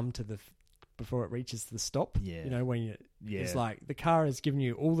before it's come to before it reaches the stop. Yeah. You know, it's like the car has given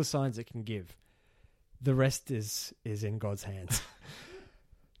you all the signs it can give. The rest is in God's hands.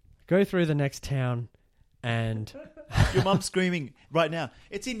 Go through the next town, and Your mum's screaming right now,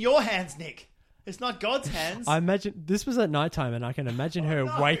 it's in your hands, Nick. It's not God's hands. I imagine this was at nighttime, and I can imagine her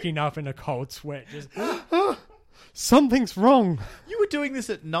waking up in a cold sweat, just something's wrong. You were doing this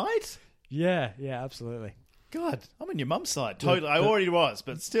at night? Yeah, absolutely. God, I'm on your mum's side. Totally. I already was,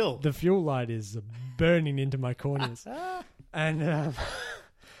 but still. The fuel light is burning into my corneas. And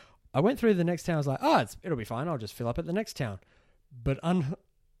I went through the next town. I was like, it'll be fine. I'll just fill up at the next town. But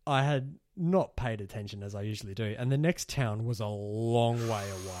I had not paid attention as I usually do. And the next town was a long way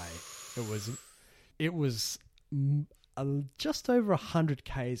away. It was just over 100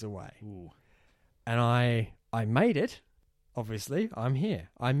 k's away. Ooh. And I made it. Obviously, I'm here.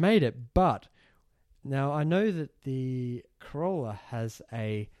 I made it, but now I know that the Corolla has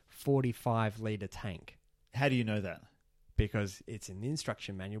a 45-litre tank. How do you know that? Because it's in the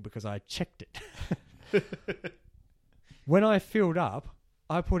instruction manual, because I checked it. When I filled up,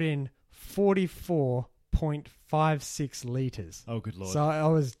 I put in 44.56 litres. Oh, good Lord. So I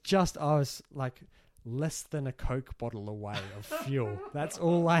was like less than a Coke bottle away of fuel. That's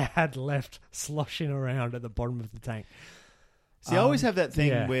all I had left sloshing around at the bottom of the tank. See, I always have that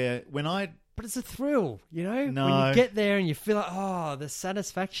thing where But it's a thrill, you know? No. When you get there and you feel like, the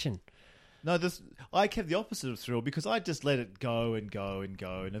satisfaction. No, I kept the opposite of thrill because I just let it go and go and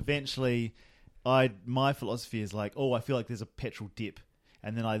go. And eventually, my philosophy is like, I feel like there's a petrol dip.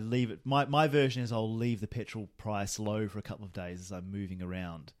 And then I leave it. My version is I'll leave the petrol price low for a couple of days as I'm moving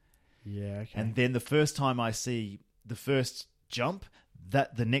around. Yeah, okay. And then the first time I see the first jump,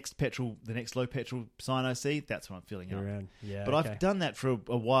 the next low petrol sign I see, that's when I'm filling up. Around. Yeah, but I've done that for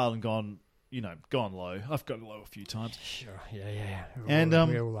a while and gone low. I've gone low a few times. Sure, yeah. And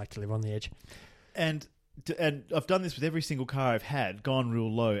we all like to live on the edge. And I've done this with every single car I've had, gone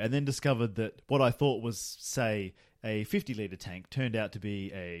real low, and then discovered that what I thought was, say, a 50-litre tank turned out to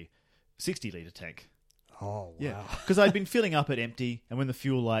be a 60-litre tank. Oh, wow. Yeah, because I'd been filling up at empty, and when the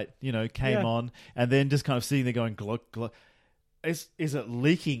fuel light, came on, and then just kind of sitting there going, glug, glug. Is it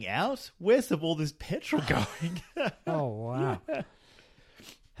leaking out? Where's all this petrol going? Oh, wow. Yeah.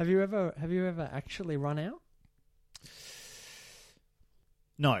 Have you ever actually run out?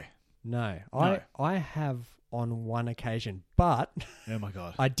 No. I have on one occasion, but oh my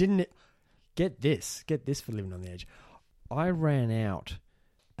God, I didn't get this for living on the edge. I ran out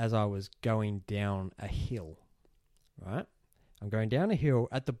as I was going down a hill. Right? I'm going down a hill.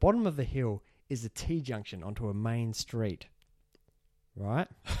 At the bottom of the hill is a T-junction onto a main street. Right?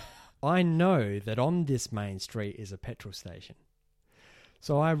 I know that on this main street is a petrol station.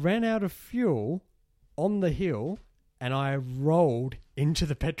 So I ran out of fuel on the hill and I rolled into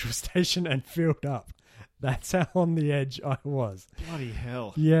the petrol station and filled up. That's how on the edge I was. Bloody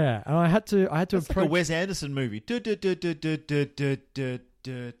hell. Yeah, and I had to That's approach like a Wes Anderson movie. Petrol,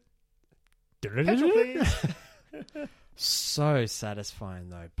 please. So satisfying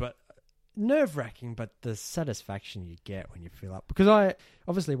though, but nerve-wracking, but the satisfaction you get when you fill up. Because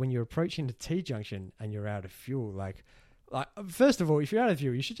obviously when you're approaching the T-junction and you're out of fuel, like first of all, if you're out of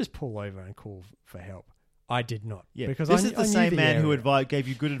fuel, you should just pull over and call for help. I did not. Yeah, because this is the same man area. who gave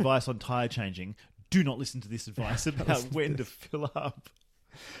you good advice on tyre changing. Do not listen to this advice about when to fill up.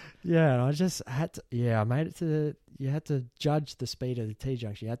 Yeah, and I just had to. Yeah, I made it to. You had to judge the speed of the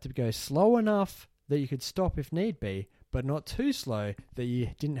T-junction. You had to go slow enough that you could stop if need be, but not too slow that you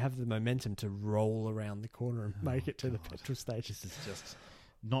didn't have the momentum to roll around the corner and make it to the petrol station. This is just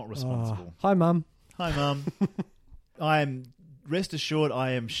not responsible. Hi, Mum. Hi, Mum. Rest assured,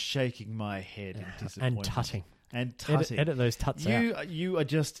 I am shaking my head in disappointment. And tutting. Edit those tuts out. You are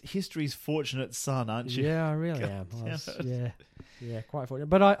just history's fortunate son, aren't you? Yeah, I really am. Yeah, quite fortunate.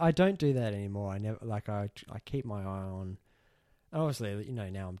 But I don't do that anymore. I never I keep my eye on. Obviously,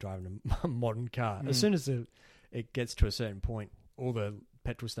 now I'm driving a modern car. As soon as it gets to a certain point, all the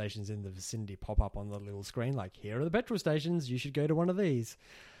petrol stations in the vicinity pop up on the little screen. Like, here are the petrol stations. You should go to one of these.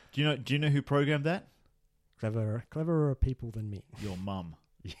 Do you know who programmed that? Cleverer people than me. Your mum.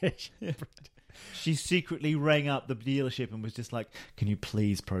 Yeah. She secretly rang up the dealership and was just like, "Can you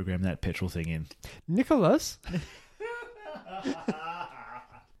please program that petrol thing in?" Nicholas?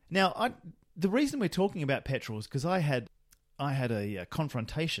 Now, the reason we're talking about petrol is because I had a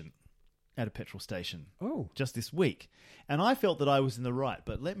confrontation at a petrol station just this week, and I felt that I was in the right.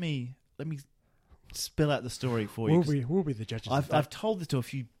 But let me spell out the story for you. We'll be the judges. I've told this to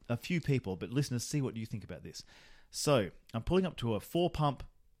a few people, but listeners, see what you think about this. So I'm pulling up to a 4-pump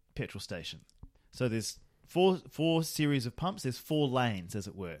petrol station. So there's four series of pumps. There's 4 lanes, as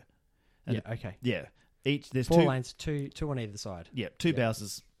it were. And okay. Yeah. There's 4 lanes, two on either side. Yeah, 2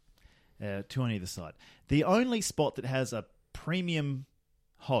 Bowsers, 2 on either side. The only spot that has a premium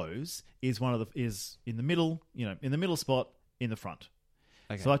hose is is in the middle, in the middle spot in the front.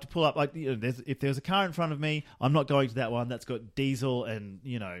 Okay. So I have to pull up, if there's a car in front of me, I'm not going to that one. That's got diesel and,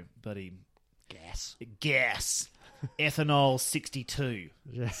 bloody gas, ethanol 62.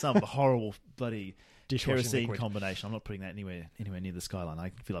 Yeah. Some horrible bloody Dishwashing kerosene liquid. combination. I'm not putting that anywhere near the Skyline. I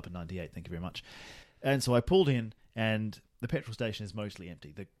can fill up at 98. Thank you very much. And so I pulled in, and the petrol station is mostly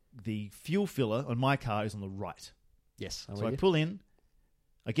empty. The fuel filler on my car is on the right. Yes. So I pull in,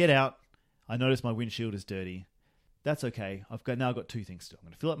 I get out, I notice my windshield is dirty. That's okay. I've now got two things to do. I'm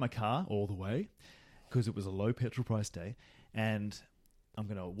going to fill up my car all the way because it was a low petrol price day, and I'm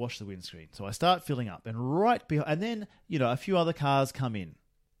going to wash the windscreen. So I start filling up, and right behind, and then a few other cars come in,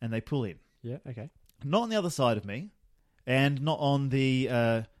 and they pull in. Yeah. Okay. Not on the other side of me, and not on the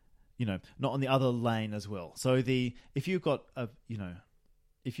not on the other lane as well. So if you've got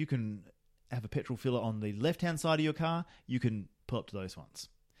if you can have a petrol filler on the left-hand side of your car, you can pull up to those ones.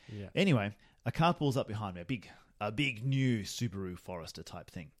 Yeah. Anyway, a car pulls up behind me, a big new Subaru Forester type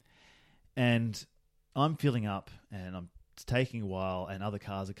thing. And I'm filling up, and it's taking a while, and other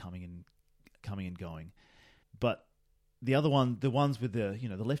cars are coming and going. But the ones with the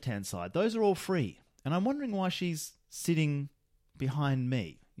left-hand side, those are all free. And I'm wondering why she's sitting behind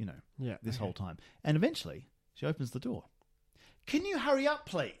me, this whole time. And eventually, she opens the door. Can you hurry up,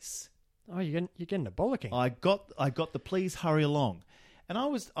 please? Oh, you're getting a bollocking. I got the please hurry along. And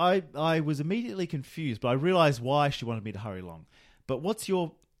I was immediately confused, but I realized why she wanted me to hurry along. But what's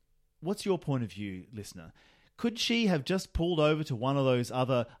your point of view, listener? Could she have just pulled over to one of those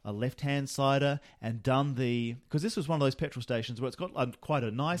a left-hand sider and done because this was one of those petrol stations where it's got quite a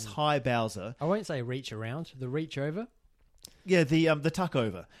nice high Bowser. I won't say reach around, the reach over. Yeah, the tuck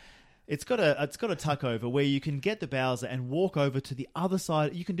over. It's got a tuck over where you can get the Bowser and walk over to the other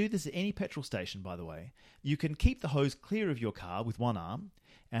side. You can do this at any petrol station, by the way. You can keep the hose clear of your car with one arm,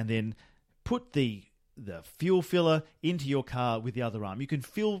 and then put the fuel filler into your car with the other arm. You can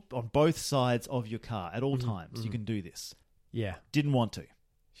fill on both sides of your car at all times. You can do this. Yeah. Didn't want to.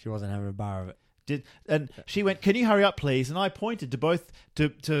 She wasn't having a bar of it. And she went, "Can you hurry up, please?" And I pointed to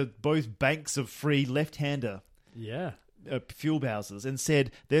both banks of free left-hander Yeah. fuel Bowsers and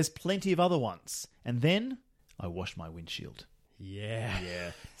said, "There's plenty of other ones." And then I washed my windshield. Yeah.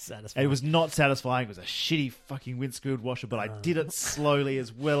 And Satisfying. it was not satisfying. It was a shitty fucking windscreen washer, but I did it slowly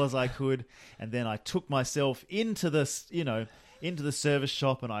as well as I could. And then I took myself into this, into the service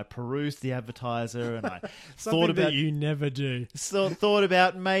shop, and I perused the advertiser, and I thought about that you never do. thought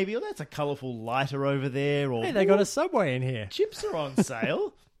about maybe, that's a colourful lighter over there, or Hey, they got a Subway in here. chips are on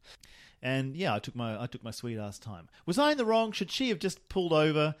sale. And yeah, I took my sweet ass time. Was I in the wrong? Should she have just pulled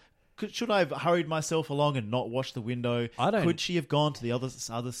over? Should I have hurried myself along and not washed the window? Could she have gone to the other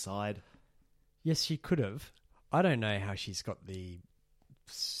side? Yes, she could have. I don't know how she's got the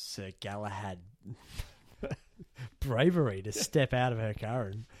Sir Galahad bravery to step out of her car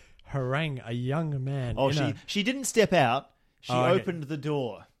and harangue a young man. Oh, she didn't step out. She Oh, okay. opened the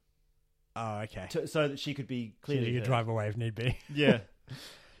door. Oh, okay. So that she could be So clearly you could drive away if need be. Yeah.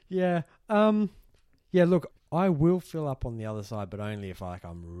 Yeah. Yeah, look, I will fill up on the other side, but only if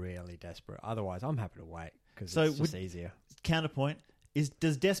I'm really desperate. Otherwise, I'm happy to wait because it's just easier. Counterpoint.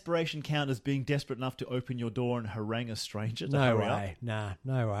 Does desperation count as being desperate enough to open your door and harangue a stranger to No hurry way. up? Nah,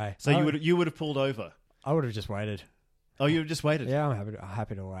 no way. So you would have pulled over. I would have just waited. Oh, you would have just waited. Yeah, I'm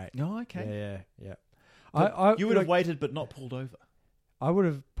happy to wait. Oh, okay. Yeah. But you would have waited, but not pulled over. I would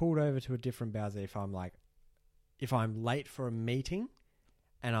have pulled over to a different Bowser if I'm late for a meeting,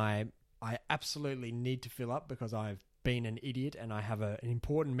 and I absolutely need to fill up because I've been an idiot and I have an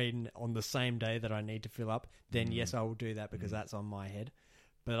important meeting on the same day that I need to fill up. Then yes, I will do that because that's on my head.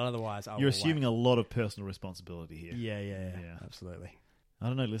 But otherwise, You're assuming a lot of personal responsibility here. Yeah, absolutely. I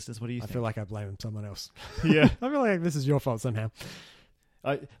don't know, listeners. What do you think? I feel like I blame someone else. Yeah. I feel like this is your fault somehow.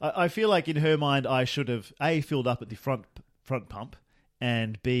 I feel like in her mind I should have A, filled up at the front pump,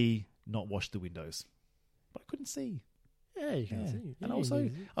 and B, not washed the windows. But I couldn't see. Yeah, you can see. And also,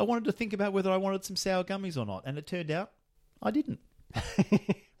 I wanted to think about whether I wanted some sour gummies or not, and it turned out I didn't.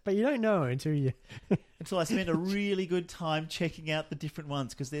 But you don't know until I spent a really good time checking out the different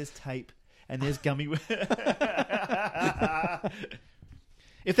ones, because there's tape and there's gummy.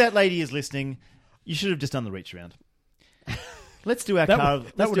 If that lady is listening, you should have just done the reach around. Let's do our car.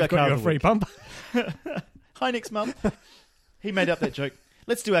 That would have got you a free pump. Hi, Nick's mum. He made up that joke.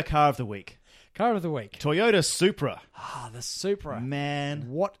 Let's do our car of the week. Car of the week. Toyota Supra. The Supra. Man.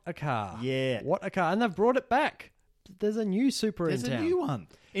 What a car. Yeah. What a car. And they've brought it back. There's a new Supra in town. There's a new one.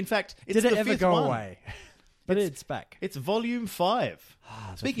 In fact, it's Did the it ever fifth go one. away? But it's back. It's Volume 5.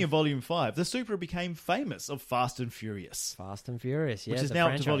 Ah, Speaking of Volume 5, the Supra became famous of Fast and Furious. Fast and Furious, yeah. Which is now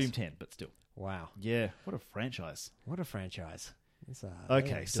up to Volume 10, but still. Wow. Yeah, what a franchise. What a franchise. It's,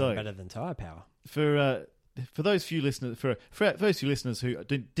 Okay, so better than Tyre Power. For those few listeners, for those few listeners who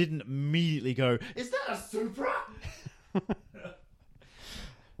didn't immediately go, "Is that a Supra?"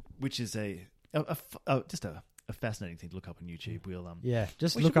 Which is just a fascinating thing to look up on YouTube. We'll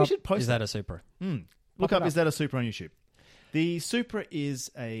just we look should- we up. should post Is that a Supra? look up. Is that a Supra on YouTube? The Supra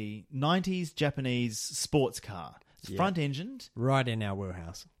is a 90s Japanese sports car. It's front engined. Right in our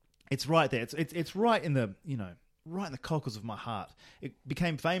wheelhouse. It's right there. It's right in the right in the cockles of my heart. It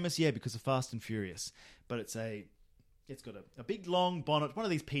became famous, because of Fast and Furious. But it's got a big long bonnet, one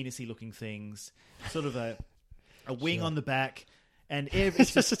of these penis-y looking things, sort of a wing on the back, and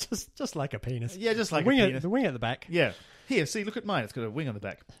it's just like a penis. Yeah, just like the wing a penis. The wing at the back. Yeah. Here, see, look at mine. It's got a wing on the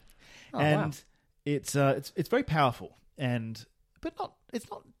back, Oh, and wow. it's very powerful, but it's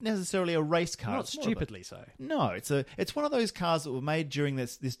not necessarily a race car. Not It's more of stupidly so. No, it's one of those cars that were made during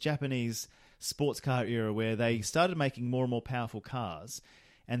this Japanese sports car era where they started making more and more powerful cars,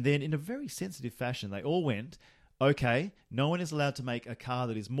 and then in a very sensitive fashion, they all went, okay, no one is allowed to make a car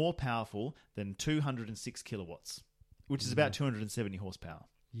that is more powerful than 206 kilowatts, which is about 270 horsepower.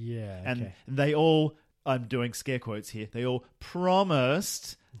 Yeah. And Okay. they all, I'm doing scare quotes here, they all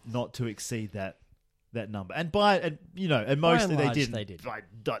promised not to exceed that number. And mostly large, they didn't. they did. Like,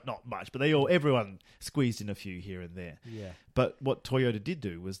 not much, but everyone squeezed in a few here and there. Yeah. But what Toyota did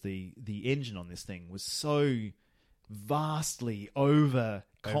do was the engine on this thing was so vastly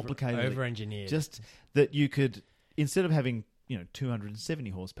over-complicated. Over-engineered. Just that you could, instead of having 270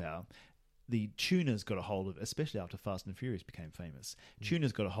 horsepower, the tuners got a hold of it, especially after Fast and Furious became famous.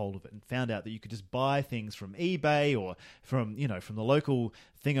 Tuners got a hold of it and found out that you could just buy things from eBay or from the local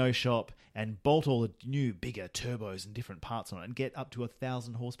thingo shop and bolt all the new, bigger turbos and different parts on it and get up to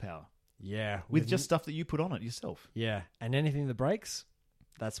 1,000 horsepower. Yeah. With just stuff that you put on it yourself. Yeah. And anything that breaks,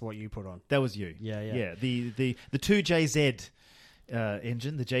 that's what you put on. That was you. Yeah. Yeah, the 2JZ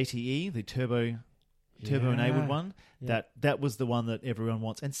engine, the JTE, the turbo-enabled one, Yeah. that was the one that everyone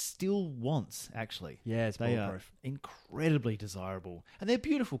wants and still wants, actually. Yeah, it's They are bulletproof. incredibly desirable. And they're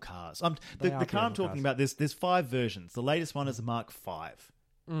beautiful cars. They The are car I'm beautiful talking cars. about, there's 5 versions. The latest one is the Mark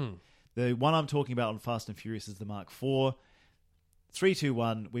V. The one I'm talking about on Fast and Furious is the Mark IV.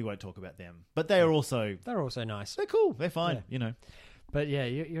 321, we won't talk about them. But they are also... They're also nice. They're cool. They're fine, But yeah,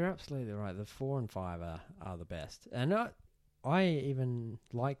 you're absolutely right. The 4 and 5 are the best. And I even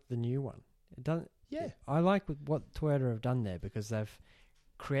like the new one. It doesn't... Yeah. I like what Toyota have done there because they've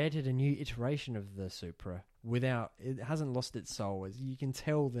created a new iteration of the Supra without... It hasn't lost its soul. You can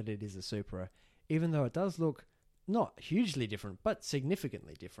tell that it is a Supra, even though it does look not hugely different, but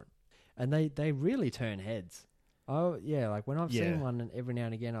significantly different. And they really turn heads. Oh, yeah, like when I've seen one every now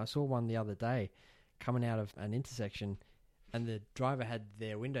and again, I saw one the other day coming out of an intersection and the driver had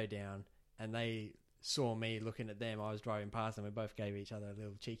their window down and they saw me looking at them. I was driving past and we both gave each other a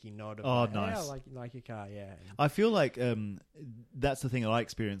little cheeky nod. Of Oh, like, nice. "Hey, I like your car, yeah." I feel like that's the thing that I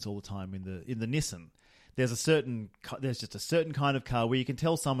experience all the time in the Nissan. There's just a certain kind of car where you can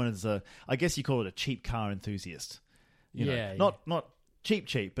tell someone is I guess you call it a cheap car enthusiast. Not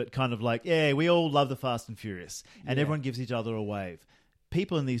cheap, but kind of like, we all love the Fast and Furious, and everyone gives each other a wave.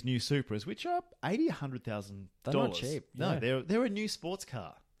 People in these new Supras, which are $100,000, They're not cheap. No, Yeah. they're a new sports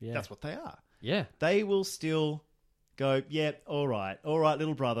car. Yeah. That's what they are. Yeah. They will still go, all right,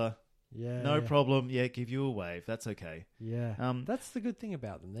 little brother, Yeah. no problem. Yeah, give you a wave. That's okay. Yeah. That's the good thing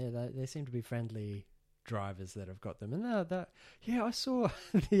about them. They seem to be friendly drivers that have got them. And I saw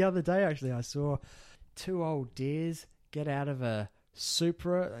the other day, actually, I saw 2 old deers get out of a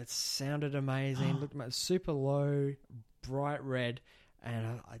Supra. It sounded amazing. Looked super low, bright red.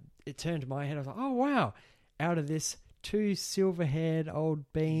 And it turned my head. I was like, oh, wow. Out of this, 2 silver-haired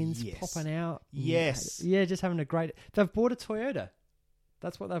old beans popping out. Yes. Yeah, just having a great... They've bought a Toyota.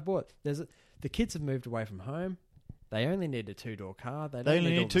 That's what they've bought. The kids have moved away from home. They only need a 2-door car. They only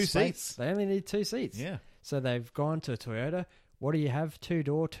need all need the 2 space. seats. They only need 2 seats. Yeah. So they've gone to Toyota. What do you have?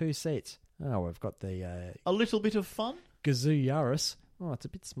 2-door, 2 seats. Oh, we've got the A little bit of fun. Gazoo Yaris. Oh, it's a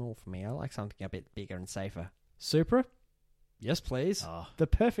bit small for me. I like something a bit bigger and safer. Supra? Yes, please. Oh. The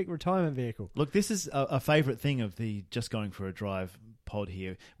perfect retirement vehicle. Look, this is a favourite thing of the Just Going for a Drive pod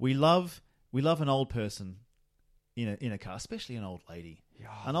here. We love an old person in a car, especially an old lady.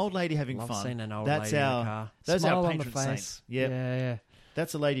 Oh, An old lady having love fun. seeing an old That's lady in our a car. That's Smile our on the patron face. saint. Yep. Yeah.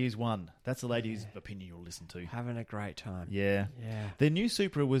 That's a lady who's won. That's a lady whose opinion you'll listen to. Having a great time. Yeah. Yeah. The new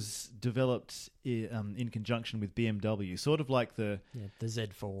Supra was developed in conjunction with BMW, sort of like the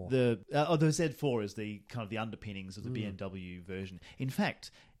Z4. The Z4 is the kind of the underpinnings of the BMW version. In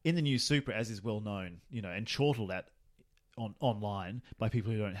fact, in the new Supra, as is well known, and chortled at online by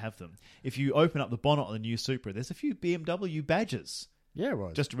people who don't have them, if you open up the bonnet on the new Supra, there's a few BMW badges. Yeah, it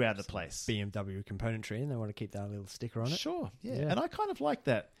was. Just around the place. BMW componentry, and they want to keep that little sticker on it. Sure, yeah. And I kind of like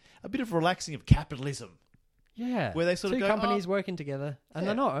that. A bit of relaxing of capitalism. Yeah. Where they sort of Two go, companies working together. And Yeah.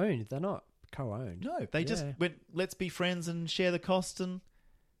 they're not owned. They're not co-owned. No, they just went, let's be friends and share the cost and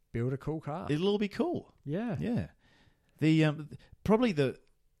build a cool car. it'll all be cool. Yeah. Yeah. The probably the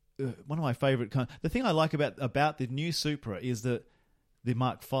one of my favourite the thing I like about the new Supra is that the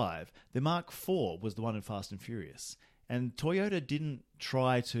Mark V. The Mark IV was the one in Fast and Furious. And Toyota didn't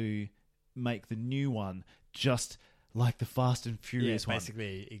try to make the new one just like the Fast and Furious one.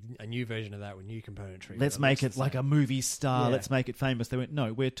 Basically a new version of that with new componentry. Let's make it like a movie star. Yeah. Let's make it famous. They went,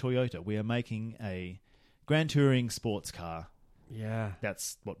 no, we're Toyota. We are making a Grand Touring sports car. Yeah.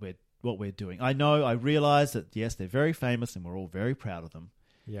 That's what we're doing. I know, I realise that, yes, they're very famous and we're all very proud of them.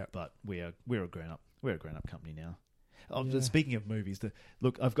 Yeah. But we're a grown-up. We're a grown-up company now. Speaking of movies,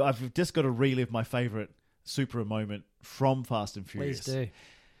 I've just got to relive my favourite Supra moment from Fast and Furious. Please do.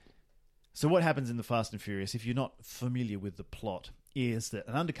 So what happens in the Fast and Furious, if you're not familiar with the plot, is that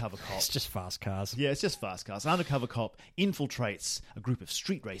an undercover cop... It's just fast cars. Yeah, it's just fast cars. An undercover cop infiltrates a group of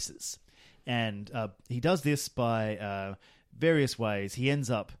street racers. And he does this by various ways. He ends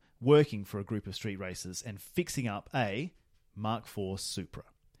up working for a group of street racers and fixing up a Mark IV Supra.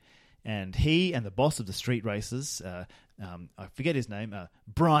 And he and the boss of the street racers, I forget his name,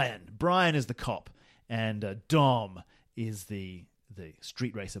 Brian. Brian is the cop. And Dom is the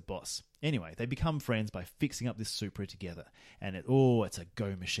street racer boss. Anyway, they become friends by fixing up this Supra together. And it's a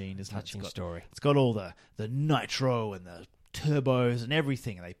go machine, isn't it? Touching story. It's got all the nitro and the turbos and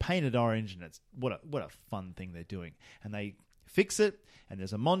everything. And they paint it orange, and it's what a fun thing they're doing. And they fix it, and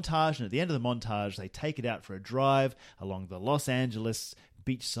there's a montage, and at the end of the montage, they take it out for a drive along the Los Angeles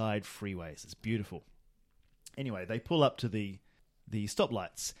beachside freeways. It's beautiful. Anyway, they pull up to the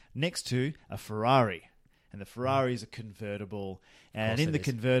stoplights next to a Ferrari. And the Ferrari is a convertible. And in the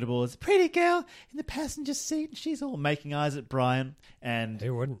convertible is a pretty girl in the passenger seat. And she's all making eyes at Brian. And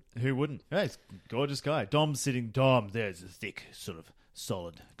Who wouldn't? Yeah, he's a gorgeous guy. There's a thick, sort of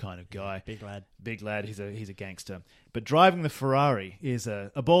solid kind of guy. Big lad. Big lad. He's a gangster. But driving the Ferrari is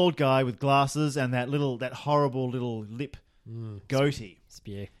a bald guy with glasses and that horrible little lip goatee.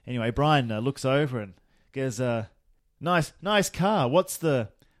 Spear. Anyway, Brian looks over and goes, nice car. What's the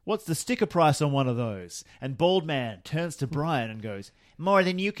sticker price on one of those? And Bald Man turns to Brian and goes, more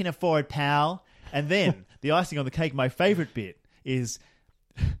than you can afford, pal. And then, the icing on the cake, my favourite bit, is...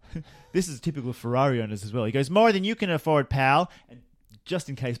 this is typical of Ferrari owners as well. He goes, more than you can afford, pal. And just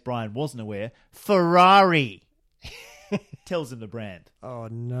in case Brian wasn't aware, Ferrari. Tells him the brand. Oh,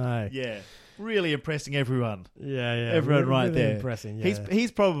 no. Yeah. Really impressing everyone. Yeah. Everyone right really there. Impressing, yeah.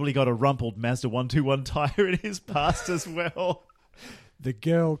 He's probably got a rumpled Mazda 121 tyre in his past as well. The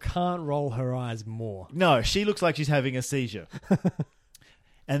girl can't roll her eyes more. No, she looks like she's having a seizure.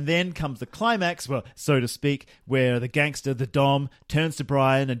 And then comes the climax, well, so to speak, where the gangster, the Dom, turns to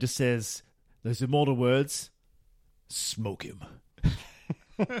Brian and just says those immortal words, smoke him.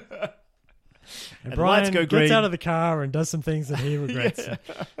 And the Brian lights go green. gets out of the car and does some things that he regrets.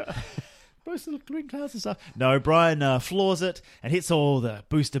 Most of the green clouds and stuff. No, Brian floors it and hits all the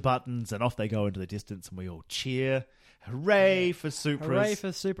booster buttons, and off they go into the distance, and we all cheer. Hooray for Supras. Hooray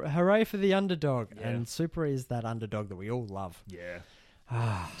for Supra. Hooray for the underdog. Yeah. And Supra is that underdog that we all love. Yeah.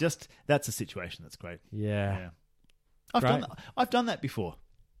 That's a situation that's great. Yeah. I've done that before.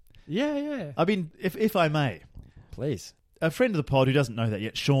 Yeah. I mean, if I may. Please. A friend of the pod who doesn't know that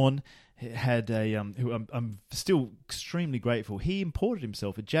yet, Sean, had who I'm still extremely grateful. He imported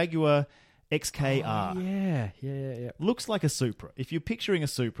himself a Jaguar XKR. Oh, yeah. Looks like a Supra. If you're picturing a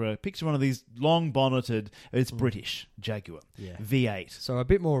Supra, picture one of these long bonneted, it's British Jaguar. Yeah. V8. So a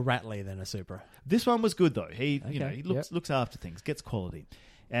bit more rattly than a Supra. This one was good though. He looks after things, gets quality.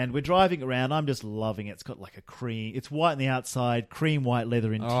 And we're driving around. I'm just loving it. It's got like a cream. It's white on the outside, cream white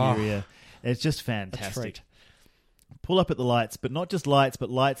leather interior. It's just fantastic. Pull up at the lights, but not just lights, but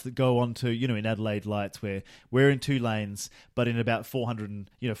lights that go on to, in Adelaide lights where we're in two lanes, but in about 400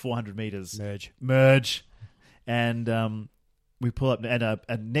 meters. Merge. And we pull up,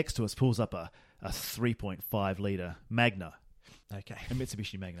 and next to us pulls up a 3.5 litre Magna. Okay. A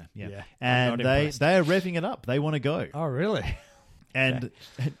Mitsubishi Magna, yeah. I'm And not they impressed. are revving it up. They want to go. Oh, really? And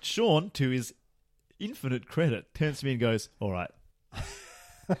Sean, to his infinite credit, turns to me and goes, all right,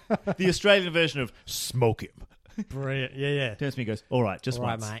 The Australian version of smoke him. Brilliant. Yeah. Turns to me and goes, all right, just All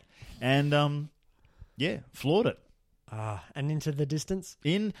right, once. mate. And, floored it. And into the distance?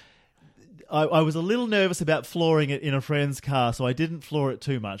 I was a little nervous about flooring it in a friend's car, so I didn't floor it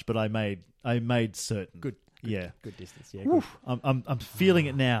too much, but I made certain. Good. Yeah. Good distance. Yeah. Good. I'm feeling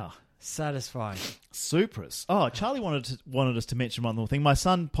it now. Satisfying. Supras. Oh, Charlie wanted us to mention one more thing. My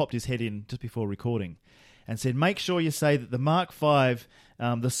son popped his head in just before recording and said, make sure you say that the Mark V,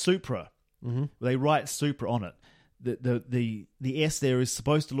 the Supra, they write Supra on it. The S there is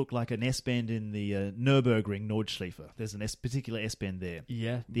supposed to look like an S bend in the Nürburgring Nordschleife. There's an particular S bend there.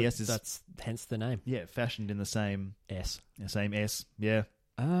 Yeah. The S is... That's hence the name. Yeah, fashioned in the same... S. The same S, yeah.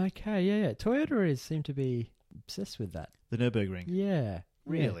 Okay, yeah. Toyota seem to be obsessed with that. The Nürburgring. Yeah.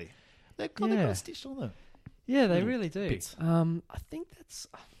 Really? Yeah. They've got it stitched on them. Yeah, they really do. Bits. I think that's...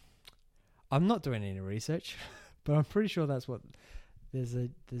 I'm not doing any research, but I'm pretty sure that's what... There's the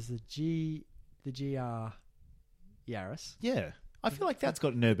GR Yaris. Yeah. I feel like that's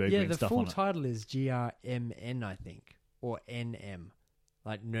got Nürburgring stuff on it. The full title is GRMN, I think, or NM,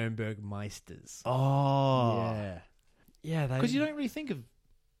 like Nürnberg Meisters. Oh. Yeah. Yeah, because you don't really think of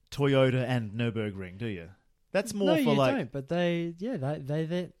Toyota and Nürburgring, do you? That's more no, for you like... don't, but they're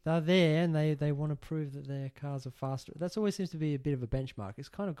there and they want to prove that their cars are faster. That always seems to be a bit of a benchmark. It's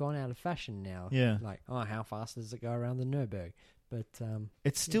kind of gone out of fashion now. Yeah. Like, how fast does it go around the Nürburg? But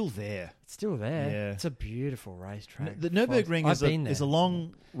it's still there. It's still there. Yeah. It's a beautiful racetrack. The Nürburgring is a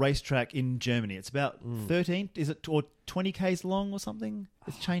long so. racetrack in Germany. It's about 13, is it, or 20 k's long or something?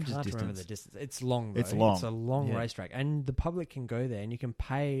 It changes I can't distance. remember the distance. It's long, though. It's long. It's a long racetrack. And the public can go there and you can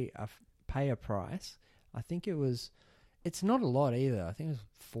pay a price. I think it's not a lot either. I think it was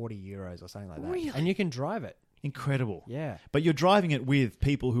 €40 or something like that. Really? And you can drive it. Incredible. Yeah. But you're driving it with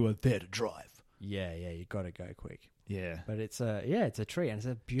people who are there to drive. Yeah, you got to go quick. Yeah. But it's a treat and it's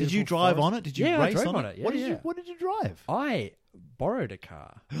a beautiful Did you drive forest. on it? Did you race race I drove on it? Yeah, What did you drive? I borrowed a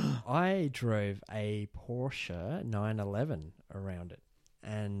car. I drove a Porsche 911 around it.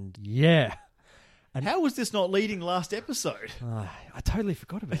 And yeah. And how was this not leading last episode? I totally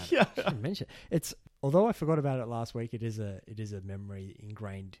forgot about it. Yeah. I should mention it. Although I forgot about it last week, it is a memory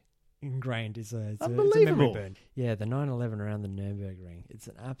ingrained. It's a memory burn. Yeah, the 911 around the Nürburgring. It's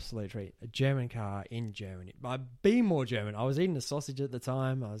an absolute treat. A German car in Germany. I'd be more German. I was eating a sausage at the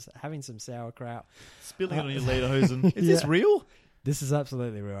time. I was having some sauerkraut. Spilling it on your lederhosen. Is this real? This is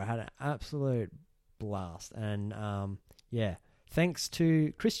absolutely real. I had an absolute blast. And thanks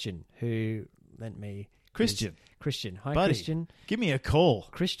to Christian who lent me... Christian. Hi, buddy, Christian. Give me a call.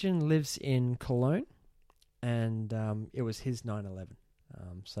 Christian lives in Cologne and it was his 911.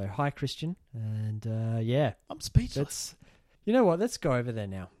 So hi, Christian, and I'm speechless. You know what? Let's go over there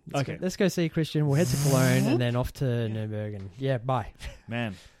now. Let's go see Christian. We'll head to Cologne and then off to Nürburgring. And bye,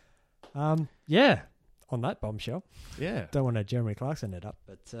 man. On that bombshell. Yeah, don't want to Jeremy Clarkson it up,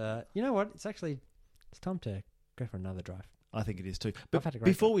 but you know what? It's time to go for another drive. I think it is too. But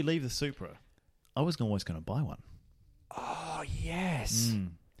before we leave the Supra, I was always going to buy one. Oh yes,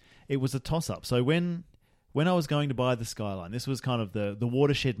 it was a toss up. So when I was going to buy the Skyline, this was kind of the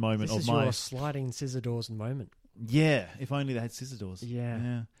watershed moment this of is your sliding scissor doors moment. Yeah, if only they had scissor doors.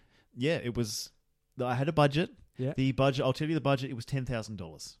 Yeah. It was. I had a budget. Yeah. The budget. I'll tell you the budget. It was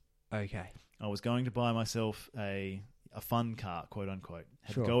 $10,000. Okay. I was going to buy myself a fun car, quote unquote.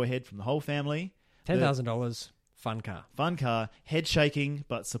 Had Sure. to go ahead from the whole family. $10,000 fun car. Fun car, head shaking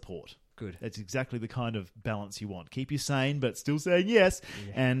but support. Good. That's exactly the kind of balance you want. Keep you sane but still saying yes.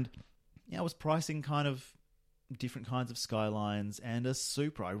 Yeah. And I was pricing kind of different kinds of Skylines and a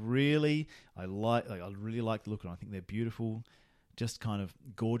Supra. I really like the look of them. I think they're beautiful, just kind of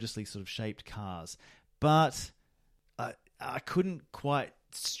gorgeously sort of shaped cars. But I couldn't quite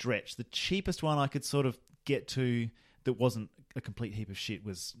stretch. The cheapest one I could sort of get to that wasn't a complete heap of shit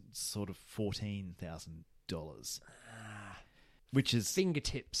was sort of $14,000. Which is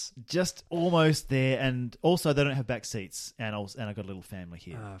fingertips, just almost there, and also they don't have back seats, and I got a little family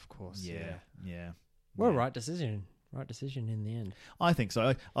here. Of course, yeah. Well, right decision in the end. I think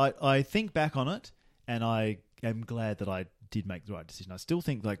so. I think back on it, and I am glad that I did make the right decision. I still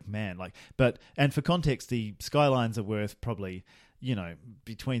think, and for context, the Skylines are worth probably,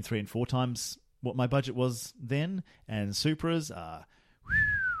 between 3 and 4 times what my budget was then, and Supras are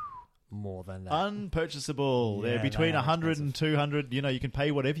more than that. Unpurchasable. Yeah, they're between 100 expensive. and 200. You can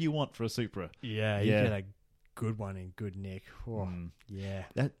pay whatever you want for a Supra. Yeah, you get a good one in good nick. Oh, yeah.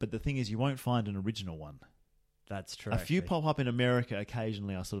 But the thing is, you won't find an original one. That's true. A few pop up in America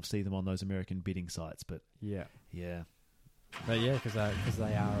occasionally. I sort of see them on those American bidding sites, but yeah. But yeah, because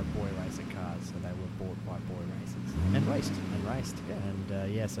they are boy racing cars, so they were bought by boy racers And raced. Yeah.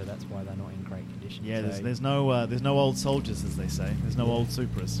 And so that's why they're not in great condition. Yeah, so, there's no old soldiers, as they say. There's no old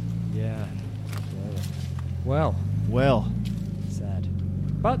Supras. Yeah. Well, sad.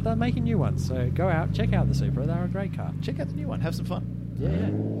 But they're making new ones, so go out, check out the Supra. They're a great car. Check out the new one. Have some fun.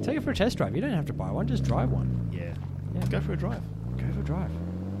 Yeah. Take it for a test drive. You don't have to buy one, just drive one. Yeah. Yeah. Go for a drive. Go for a drive.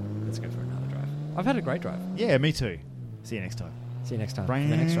 Let's go for another drive. I've had a great drive. Yeah, me too. See you next time. See you next time for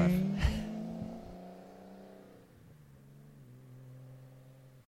the next drive.